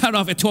I'm going to cut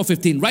off at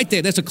 12:15. Right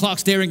there, there's a clock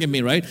staring at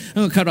me, right? I'm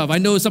going to cut off. I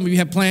know some of you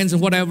have plans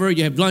and whatever.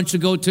 You have lunch to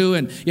go to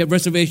and you have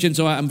reservations,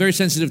 so I'm very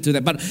sensitive to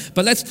that.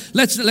 But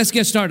let's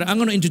get started. I'm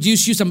going to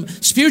introduce you some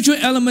spiritual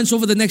elements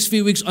over the next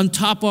few weeks on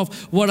top of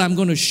what I'm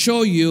going to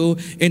show you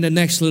in the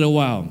next little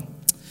while.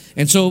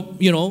 And so,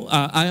 you know,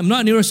 I'm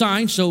not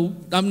neuroscience, so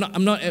I'm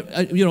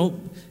not you know,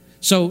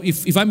 so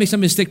if I make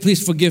some mistake,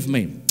 please forgive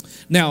me.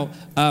 Now,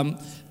 I'm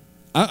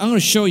going to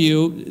show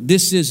you,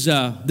 this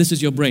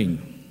is your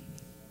brain.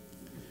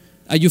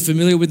 Are you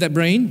familiar with that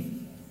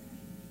brain?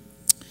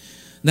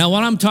 Now,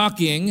 while I'm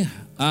talking,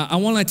 I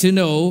want to let you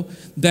know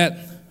that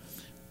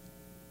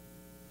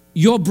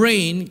your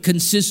brain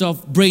consists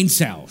of brain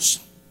cells.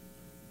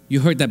 You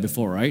heard that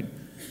before, right?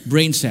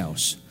 Brain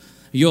cells.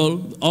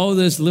 All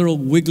this little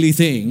wiggly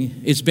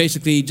thing is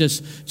basically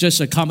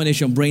just a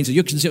combination of brain cells.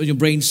 You consider your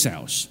brain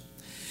cells.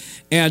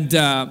 And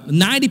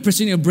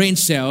 90% of your brain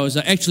cells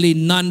are actually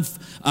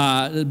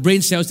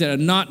brain cells that are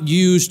not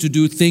used to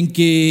do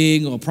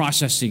thinking or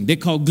processing. They're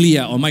called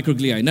glia or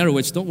microglia. In other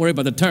words, don't worry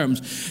about the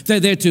terms. They're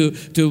there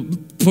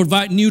to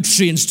provide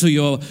nutrients to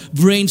your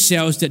brain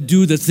cells that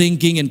do the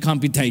thinking and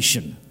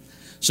computation.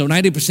 So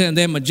 90% of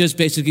them are just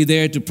basically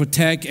there to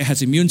protect. It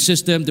has immune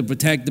system to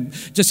protect,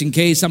 just in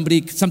case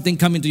something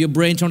come into your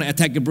brain trying to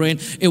attack your brain,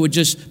 it would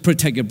just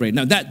protect your brain.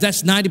 Now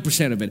that's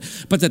 90% of it.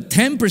 But the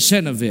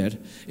 10% of it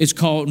is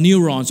called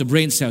neurons or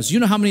brain cells. You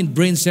know how many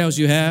brain cells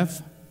you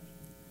have?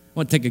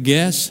 Want to take a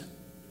guess?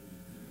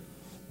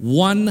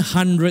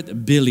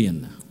 100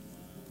 billion.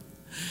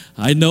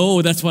 I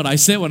know, that's what I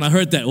said when I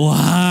heard that.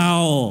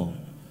 Wow.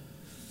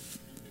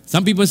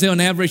 Some people say on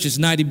average it's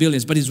 90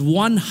 billion, but it's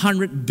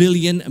 100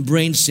 billion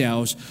brain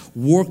cells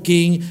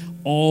working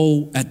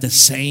all at the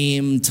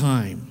same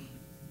time.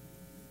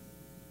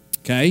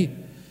 Okay?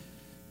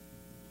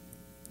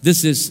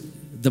 This is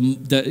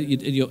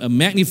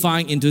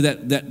magnifying into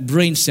that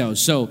brain cell.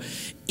 So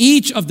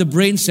each of the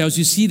brain cells,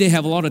 you see they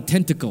have a lot of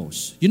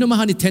tentacles. You know how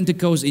many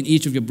tentacles in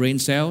each of your brain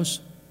cells?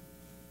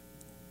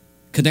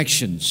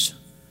 Connections.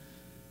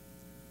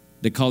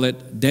 They call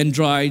it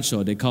dendrites,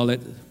 or they call it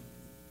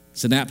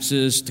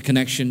synapses, the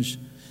connections.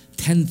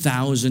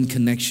 10,000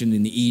 connections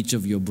in each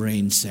of your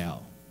brain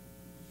cell.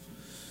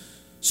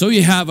 So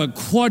you have a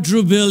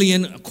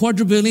quadrillion,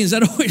 is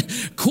that a word?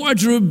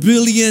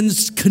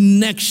 Quadrillions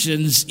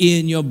connections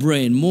in your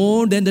brain,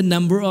 more than the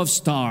number of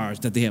stars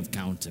that they have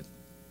counted.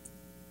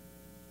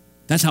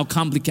 That's how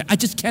complicated. I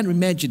just can't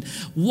imagine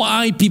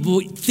why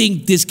people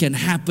think this can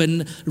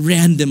happen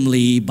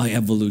randomly by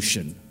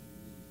evolution.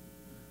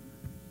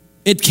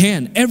 It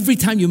can. Every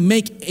time you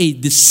make a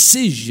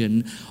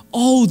decision,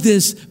 all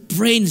these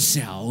brain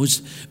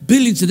cells,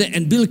 billions of them,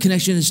 and billion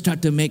connections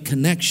start to make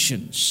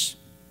connections.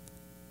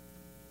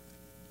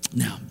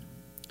 Now,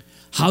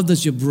 how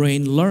does your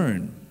brain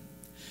learn?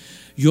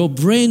 Your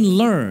brain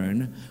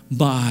learns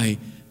by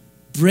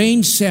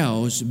brain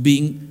cells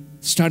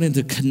starting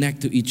to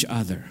connect to each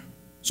other.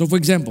 So, for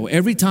example,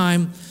 every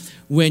time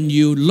when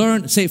you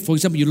learn, say, for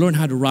example, you learn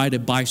how to ride a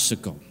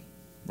bicycle,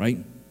 right?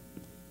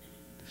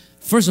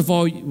 First of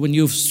all, when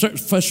you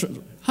first,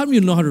 how many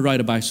of you know how to ride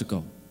a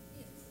bicycle?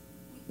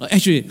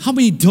 Actually, how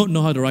many don't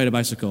know how to ride a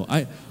bicycle?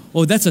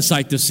 Oh, that's a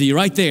sight to see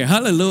right there.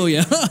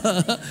 Hallelujah.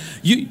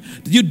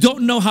 You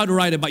don't know how to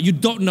ride a bike. You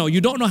don't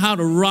know how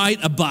to ride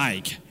a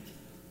bike.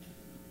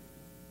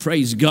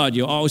 Praise God,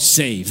 you're all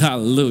saved.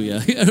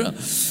 Hallelujah.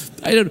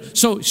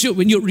 So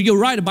when you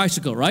ride a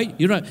bicycle, right?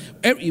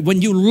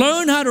 When you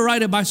learn how to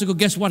ride a bicycle,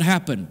 guess what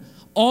happened?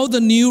 All the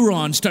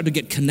neurons start to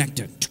get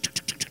connected.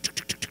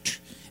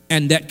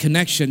 And that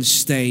connection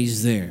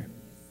stays there.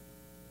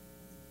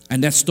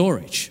 And that's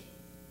storage.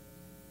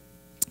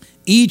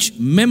 Each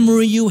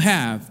memory you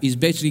have is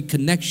basically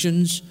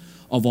connections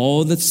of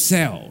all the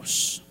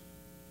cells.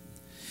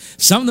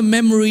 Some of the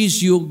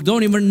memories you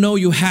don't even know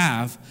you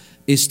have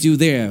is still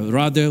there,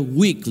 rather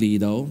weakly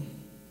though.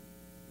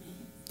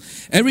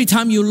 Every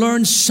time you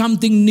learn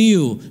something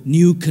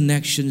new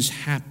connections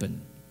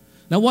happen.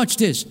 Now watch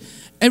this.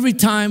 Every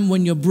time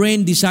when your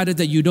brain decided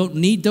that you don't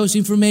need those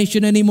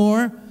information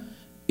anymore,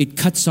 it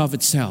cuts off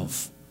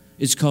itself.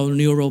 It's called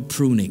neural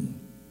pruning.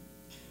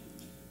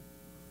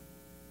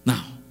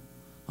 Now,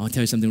 I'll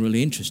tell you something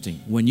really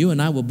interesting. When you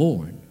and I were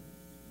born,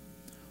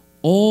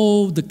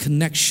 all the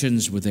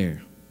connections were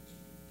there.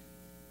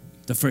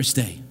 The first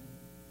day.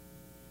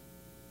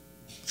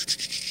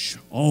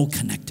 All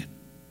connected.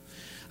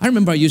 I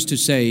remember I used to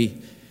say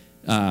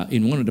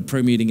in one of the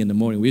prayer meetings in the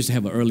morning, we used to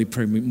have an early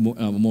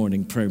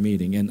morning prayer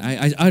meeting, and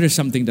I uttered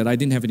something that I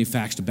didn't have any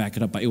facts to back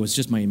it up, but it was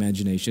just my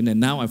imagination, and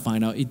now I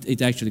find out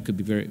it actually could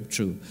be very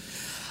true.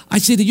 I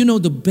say that,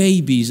 the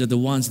babies are the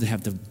ones that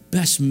have the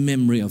best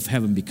memory of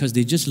heaven because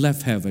they just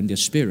left heaven, their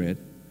spirit,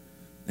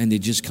 and they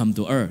just come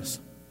to earth.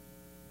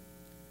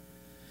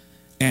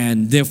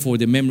 And therefore,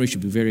 their memory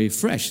should be very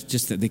fresh,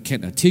 just that they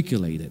can't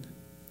articulate it.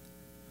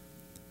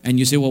 And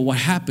you say, well, what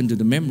happened to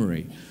the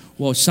memory?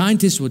 Well,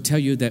 scientists will tell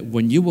you that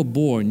when you were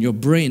born, your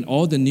brain,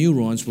 all the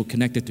neurons were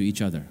connected to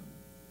each other.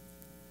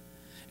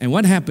 And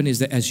what happened is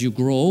that as you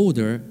grow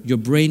older, your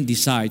brain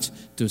decides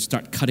to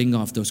start cutting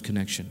off those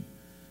connections,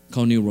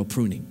 called neural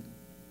pruning.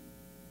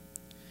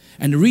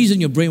 And the reason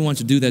your brain wants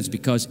to do that is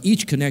because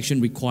each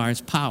connection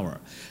requires power.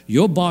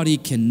 Your body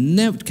can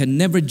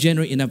never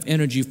generate enough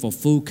energy for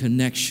full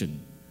connection.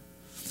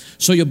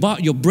 So your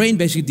brain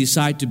basically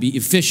decides to be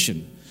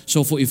efficient.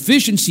 So for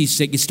efficiency's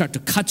sake, it starts to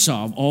cut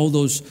off all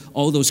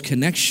those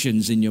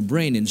connections in your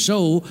brain. And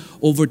so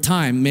over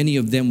time, many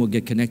of them will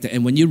get connected.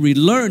 And when you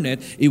relearn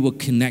it, it will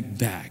connect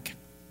back.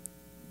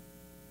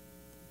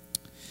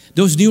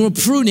 Those neural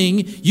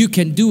pruning, you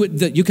can do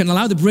it. You can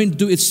allow the brain to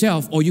do it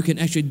itself, or you can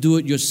actually do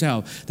it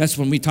yourself. That's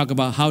when we talk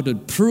about how to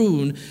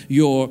prune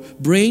your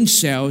brain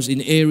cells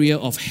in area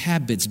of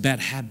habits, bad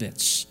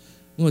habits.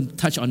 I'm going to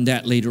touch on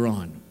that later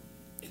on.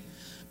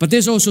 But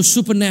there's also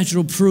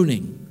supernatural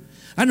pruning.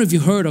 I don't know if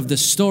you heard of the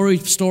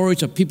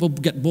stories of people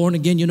get born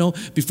again.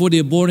 Before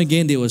they were born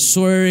again, they were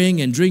swearing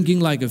and drinking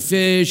like a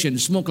fish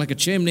and smoke like a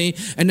chimney.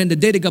 And then the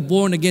day they got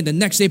born again, the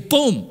next day,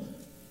 boom,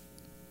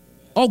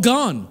 all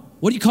gone.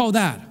 What do you call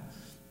that?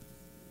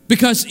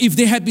 Because if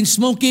they had been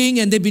smoking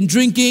and they've been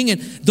drinking,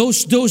 and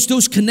those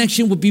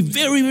connections would be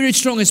very, very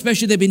strong,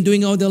 especially they've been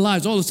doing all their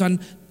lives. All of a sudden,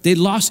 they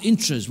lost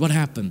interest. What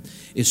happened?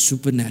 It's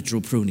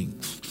supernatural pruning.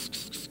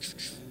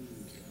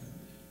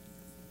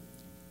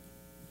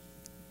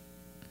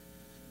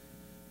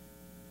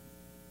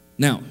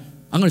 Now,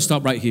 I'm going to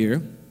stop right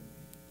here.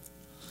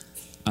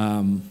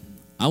 I'm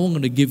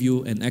going to give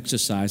you an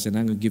exercise, and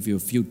I'm going to give you a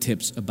few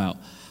tips about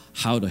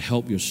how to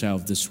help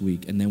yourself this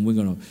week. And then we're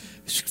going to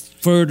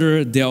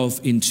further delve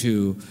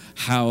into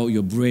how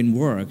your brain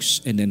works,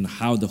 and then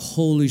how the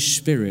Holy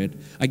Spirit,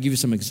 I give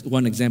you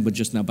one example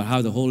just now, but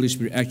how the Holy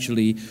Spirit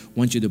actually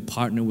wants you to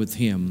partner with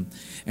Him.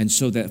 And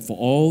so that for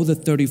all the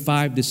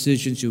 35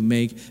 decisions you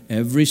make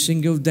every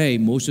single day,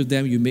 most of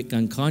them you make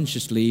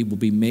unconsciously will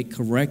be made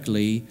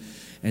correctly.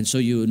 And so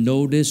you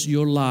notice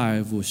your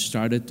life will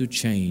start to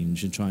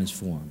change and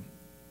transform.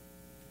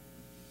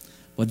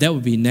 But that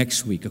will be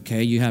next week,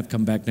 okay? You have to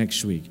come back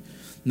next week.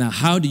 Now,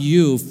 how do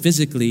you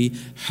physically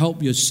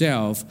help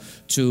yourself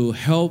to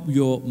help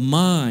your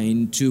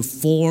mind to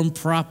form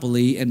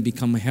properly and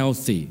become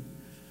healthy?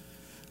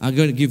 I'm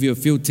going to give you a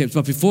few tips.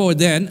 But before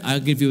then,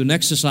 I'll give you an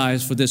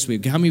exercise for this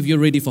week. How many of you are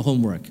ready for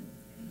homework?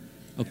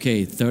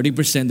 Okay,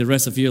 30%. The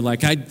rest of you are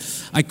like,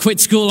 I quit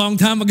school a long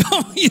time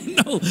ago,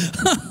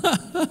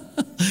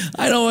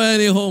 I don't want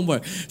any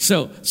homework.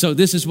 So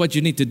this is what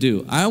you need to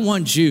do. I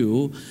want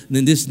you,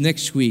 in this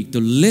next week, to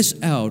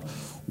list out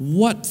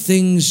what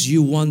things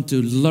you want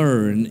to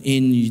learn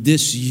in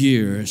this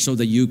year so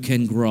that you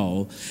can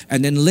grow.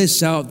 And then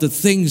list out the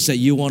things that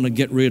you want to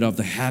get rid of,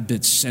 the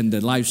habits and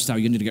the lifestyle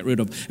you need to get rid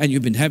of, and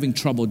you've been having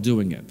trouble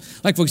doing it.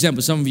 Like, for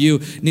example, some of you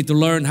need to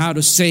learn how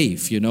to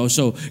save,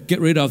 so get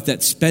rid of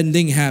that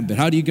spending habit.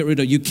 How do you get rid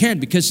of it? You can't,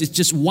 because it's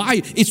just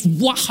wired. It's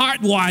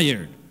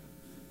hardwired.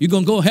 You're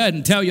going to go ahead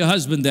and tell your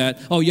husband that,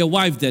 oh, your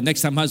wife did.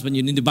 Next time, husband,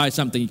 you need to buy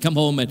something. You come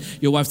home and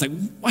your wife's like,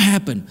 what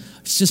happened?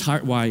 It's just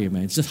hardwired,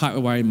 man. It's just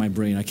hardwired in my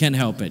brain. I can't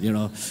help it,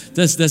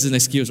 That's an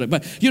excuse, right?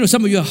 But,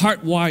 some of you are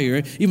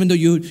hardwired, even though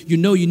you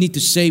know you need to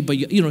save, but,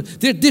 there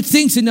are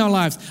things in our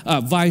lives,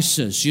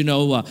 vices,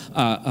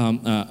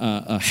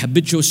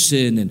 habitual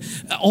sin, and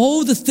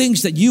all the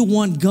things that you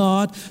want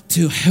God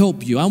to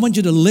help you. I want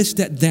you to list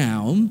that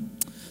down.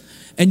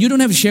 And you don't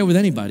have to share with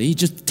anybody,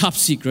 just top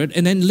secret.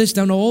 And then list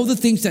down all the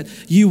things that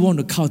you want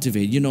to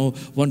cultivate.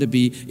 Want to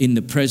be in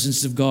the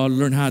presence of God,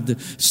 learn how to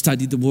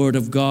study the Word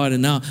of God,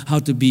 and now how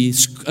to be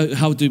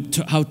strong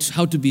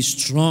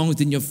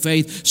within your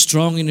faith,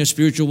 strong in your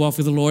spiritual walk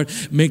with the Lord,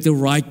 make the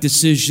right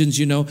decisions.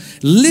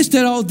 List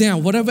that all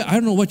down. Whatever, I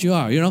don't know what you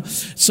are.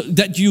 So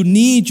that you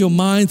need your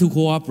mind to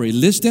cooperate.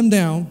 List them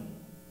down.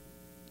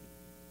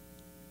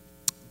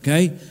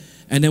 Okay,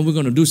 and then we're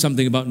going to do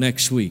something about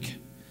next week.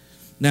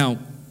 Now,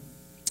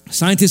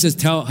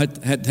 scientists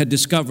had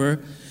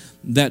discovered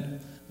that,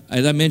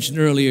 as I mentioned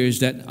earlier, is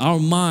that our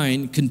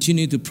mind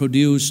continues to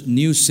produce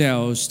new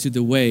cells to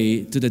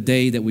the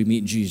day that we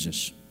meet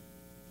Jesus.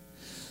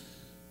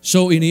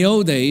 So in the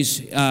old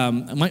days,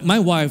 my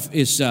wife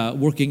is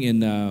working in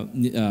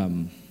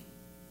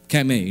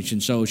CAMH,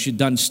 and so she'd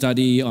done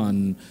study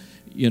on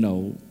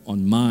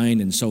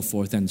mind and so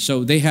forth. And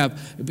so they have,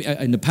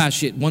 in the past,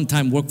 she at one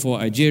time worked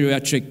for a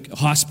geriatric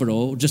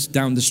hospital just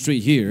down the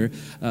street here,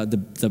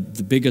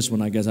 the biggest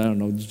one, I guess, I don't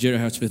know, the geriatric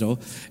hospital,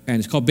 and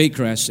it's called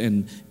Baycrest,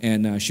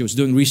 and she was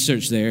doing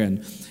research there,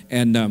 and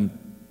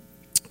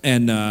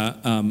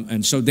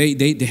so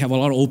they have a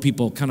lot of old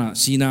people kind of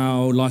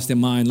senile, lost their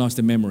mind, lost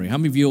their memory. How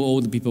many of you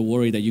older people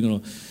worry that you're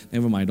going to,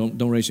 never mind,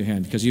 don't raise your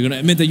hand because you're going to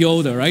admit that you're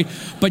older, right?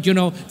 But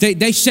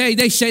they say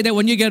that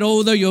when you get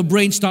older, your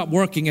brain stops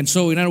working, and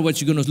so in other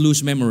words, you're going to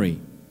lose memory.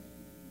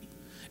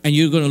 And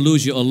you're going to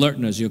lose your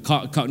alertness, your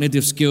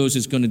cognitive skills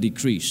is going to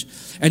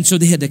decrease. And so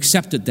they had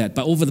accepted that,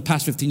 but over the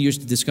past 15 years,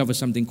 they discovered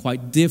something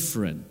quite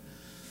different.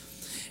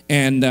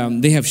 And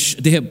they have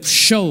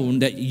shown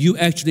that you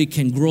actually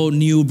can grow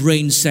new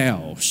brain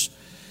cells.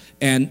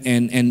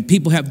 And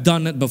people have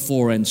done it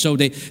before, and so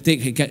they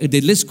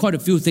list quite a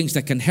few things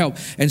that can help.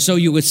 And so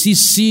you will see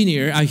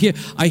senior. I hear.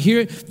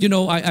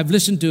 I've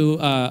listened to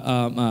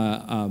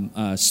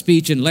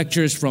speech and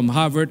lectures from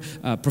Harvard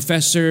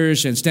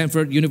professors and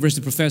Stanford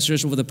University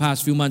professors over the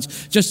past few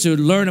months just to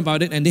learn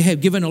about it, and they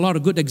have given a lot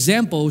of good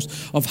examples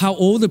of how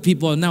older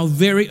people are now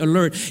very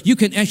alert. You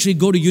can actually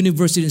go to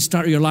university and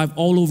start your life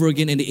all over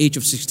again in the age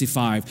of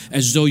 65,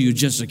 as though you're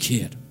just a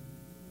kid,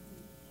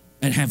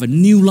 and have a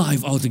new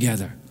life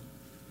altogether.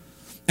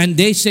 And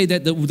they say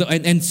that,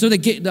 so they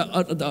get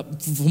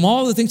from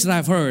all the things that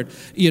I've heard,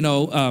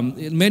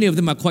 many of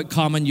them are quite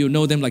common. You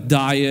know them like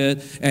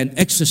diet and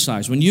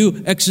exercise. When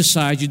you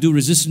exercise, you do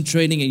resistance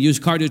training and use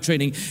cardio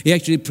training, it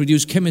actually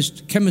produces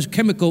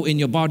chemical in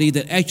your body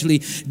that actually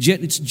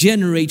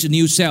generates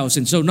new cells.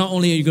 And so not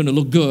only are you going to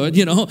look good,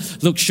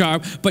 look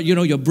sharp, but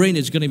your brain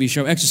is going to be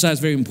sharp. Exercise is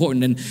very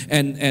important,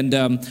 and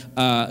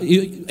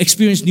you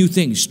experience new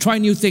things, try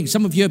new things.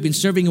 Some of you have been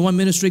serving in one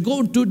ministry.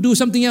 Go do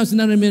something else in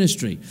another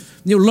ministry.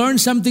 Learn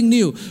something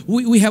new.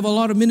 We have a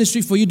lot of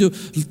ministry for you to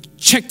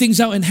check things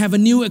out and have a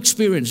new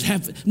experience,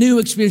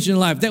 in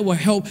life that will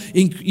help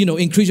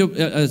increase your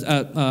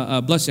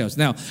blood cells.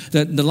 Now,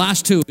 the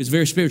last two is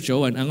very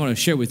spiritual, and I'm going to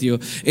share with you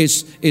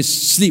is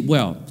sleep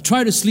well.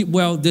 Try to sleep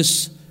well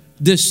this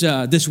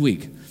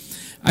week.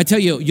 I tell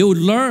you, you'll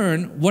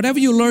learn whatever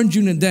you learn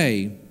during the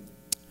day.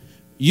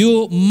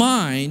 Your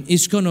mind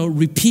is going to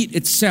repeat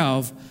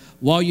itself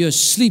while you're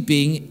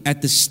sleeping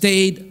at the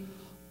state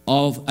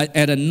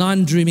at a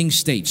non-dreaming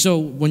state. So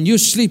when you're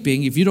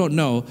sleeping, if you don't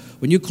know,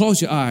 when you close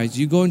your eyes,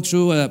 you're going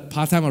through a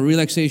part-time of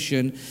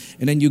relaxation,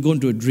 and then you go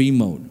into a dream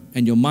mode,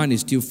 and your mind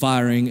is still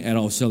firing at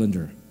all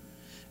cylinder.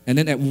 And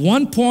then at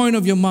one point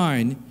of your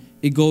mind,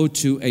 it goes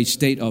to a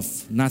state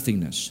of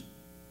nothingness,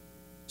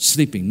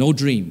 sleeping, no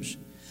dreams.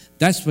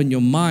 That's when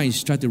your mind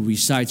starts to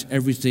recite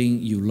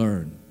everything you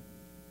learn.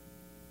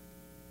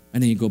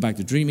 And then you go back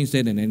to dreaming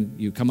state, and then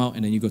you come out,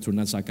 and then you go through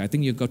another cycle. I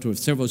think you go through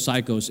several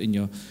cycles in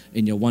your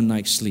one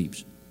night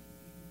sleeps.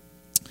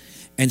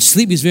 And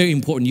sleep is very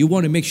important. You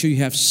want to make sure you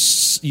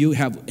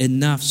have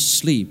enough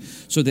sleep,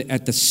 so that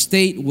at the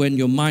state when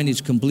your mind is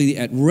completely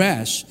at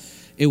rest,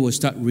 it will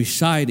start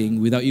reciting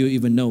without you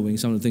even knowing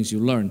some of the things you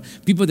learn.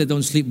 People that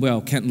don't sleep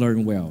well can't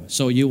learn well.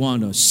 So you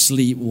want to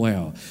sleep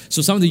well.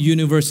 So some of the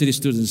university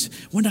students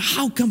wonder,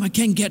 how come I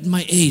can't get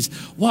my A's?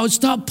 Well,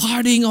 stop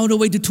partying all the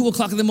way to 2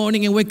 o'clock in the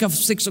morning and wake up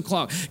 6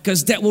 o'clock,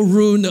 because that will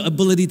ruin the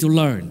ability to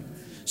learn.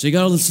 So you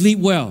got to sleep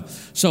well.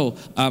 So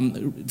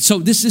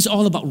this is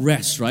all about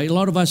rest, right? A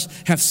lot of us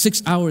have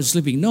 6 hours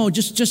sleeping. No,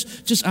 just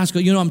ask her.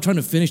 I'm trying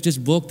to finish this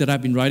book that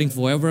I've been writing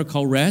forever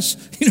called Rest.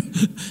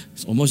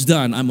 It's almost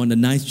done. I'm on the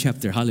 9th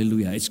chapter.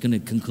 Hallelujah! It's going to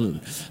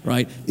conclude,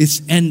 right?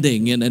 It's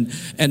ending, anyways,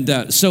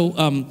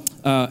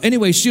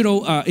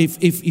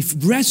 if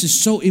rest is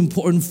so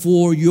important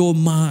for your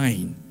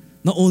mind,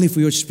 not only for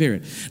your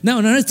spirit. Now,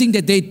 another thing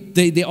that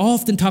they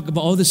often talk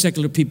about, all the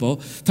secular people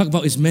talk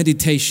about, is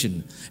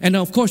meditation. And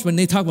of course, when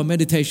they talk about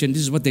meditation,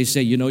 this is what they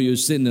say, you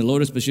sit in the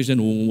lotus position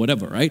or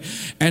whatever, right?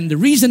 And the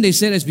reason they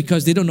say that is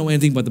because they don't know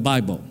anything about the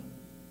Bible.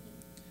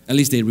 At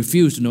least they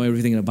refuse to know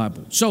everything in the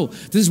Bible. So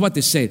this is what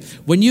they say.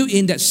 When you're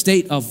in that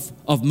state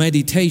of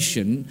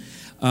meditation,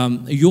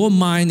 your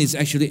mind is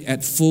actually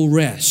at full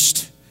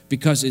rest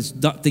because it's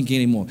not thinking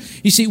anymore.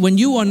 You see, when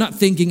you are not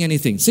thinking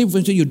anything, say for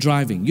instance you're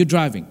driving.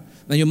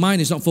 Now your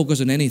mind is not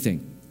focused on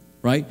anything,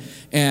 right?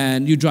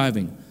 And you're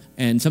driving.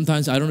 And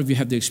sometimes, I don't know if you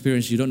have the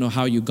experience, you don't know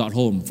how you got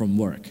home from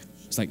work.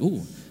 It's like,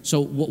 ooh.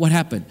 So what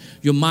happened?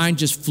 Your mind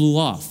just flew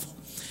off.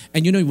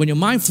 And when your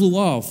mind flew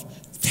off,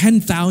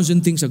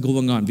 10,000 things are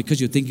going on because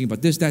you're thinking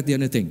about this, that, the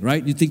other thing,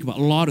 right? You think about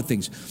a lot of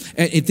things.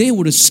 And if they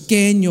were to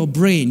scan your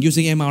brain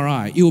using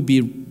MRI, it would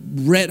be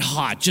red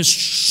hot,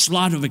 just a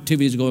lot of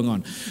activities going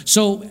on.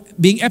 So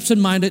being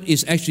absent-minded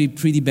is actually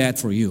pretty bad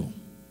for you.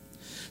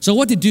 So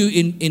what they do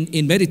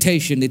in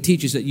meditation, they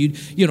teach is that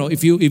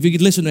if you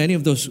listen to any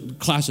of those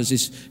classes,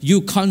 is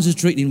you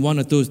concentrate in one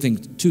of those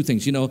things, two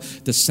things,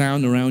 the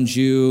sound around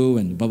you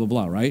and blah, blah,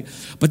 blah, right?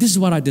 But this is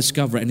what I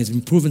discovered, and it's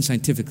been proven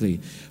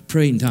scientifically: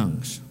 pray in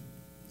tongues.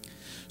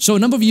 So a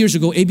number of years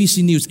ago,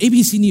 ABC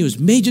News,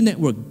 major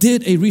network,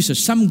 did a research.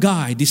 Some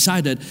guy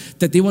decided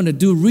that they want to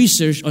do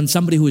research on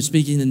somebody who is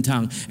speaking in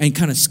tongue and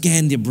kind of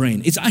scan their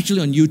brain. It's actually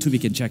on YouTube. You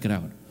can check it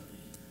out.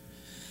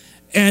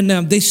 And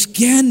they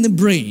scan the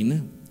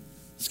brain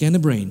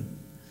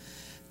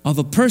of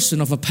a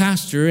person, of a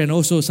pastor, and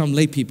also some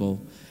lay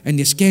people, and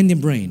they scan their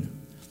brain.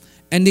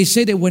 And they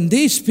say that when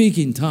they speak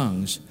in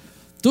tongues,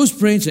 those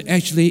brains are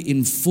actually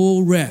in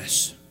full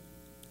rest.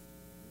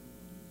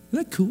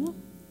 Isn't that cool?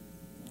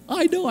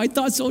 I know, I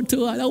thought so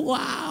too. I thought,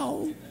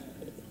 wow.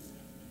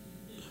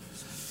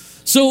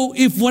 So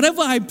if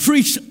whatever I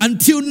preached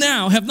until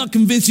now have not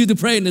convinced you to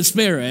pray in the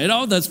Spirit and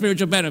all the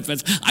spiritual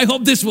benefits, I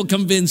hope this will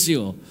convince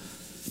you.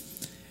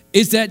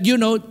 Is that,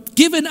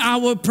 given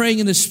our praying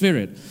in the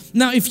Spirit.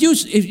 Now, if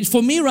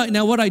for me right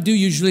now, what I do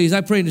usually is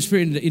I pray in the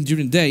Spirit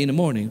during the day, in the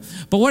morning.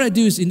 But what I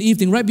do is in the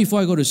evening, right before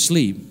I go to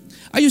sleep.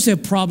 I used to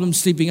have problems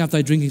sleeping after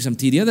drinking some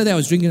tea. The other day I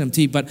was drinking some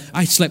tea, but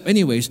I slept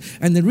anyways.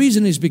 And the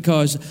reason is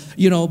because,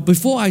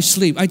 before I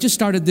sleep, I just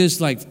started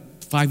this like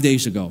 5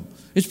 days ago.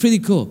 It's pretty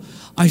cool.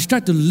 I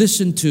start to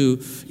listen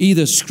to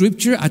either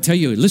scripture. I tell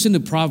you, listen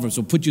to Proverbs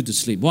will put you to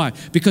sleep. Why?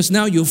 Because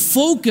now you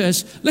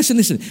focus.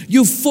 Listen.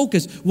 You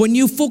focus. When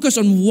you focus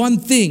on one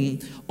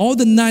thing, all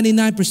the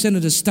 99%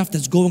 of the stuff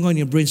that's going on in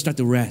your brain start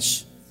to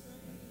rest.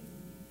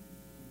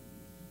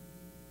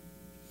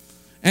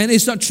 And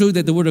it's not true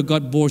that the Word of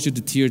God bores you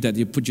to tears, that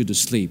it puts you to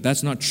sleep.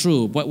 That's not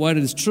true. But what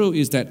is true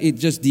is that it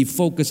just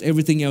defocuses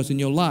everything else in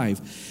your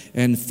life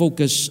and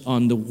focus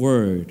on the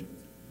Word.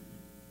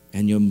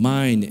 And your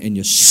mind and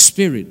your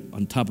spirit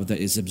on top of that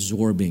is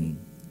absorbing.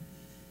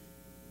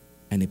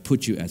 And it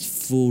puts you at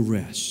full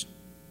rest.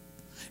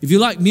 If you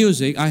like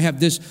music, I have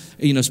this,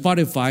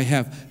 Spotify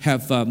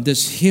have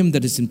this hymn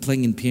that is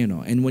playing in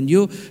piano. And when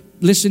you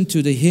listen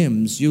to the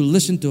hymns, you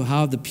listen to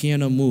how the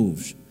piano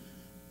moves.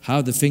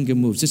 How the finger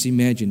moves. Just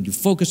imagine, you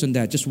focus on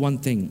that, just one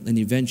thing, and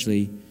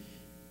eventually,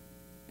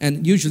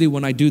 and usually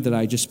when I do that,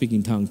 I just speak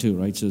in tongue too,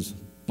 right? So it's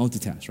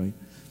multitask, right?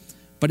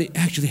 But it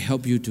actually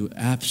helps you to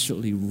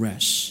absolutely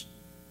rest.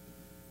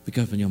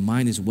 Because when your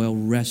mind is well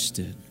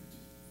rested,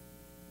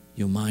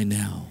 your mind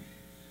now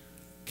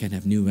can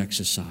have new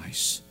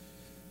exercise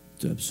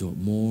to absorb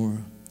more,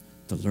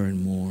 to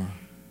learn more,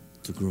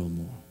 to grow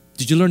more.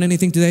 Did you learn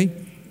anything today?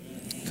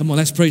 Come on,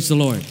 let's praise the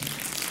Lord.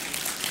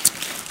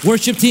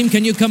 Worship team,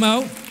 can you come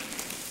out?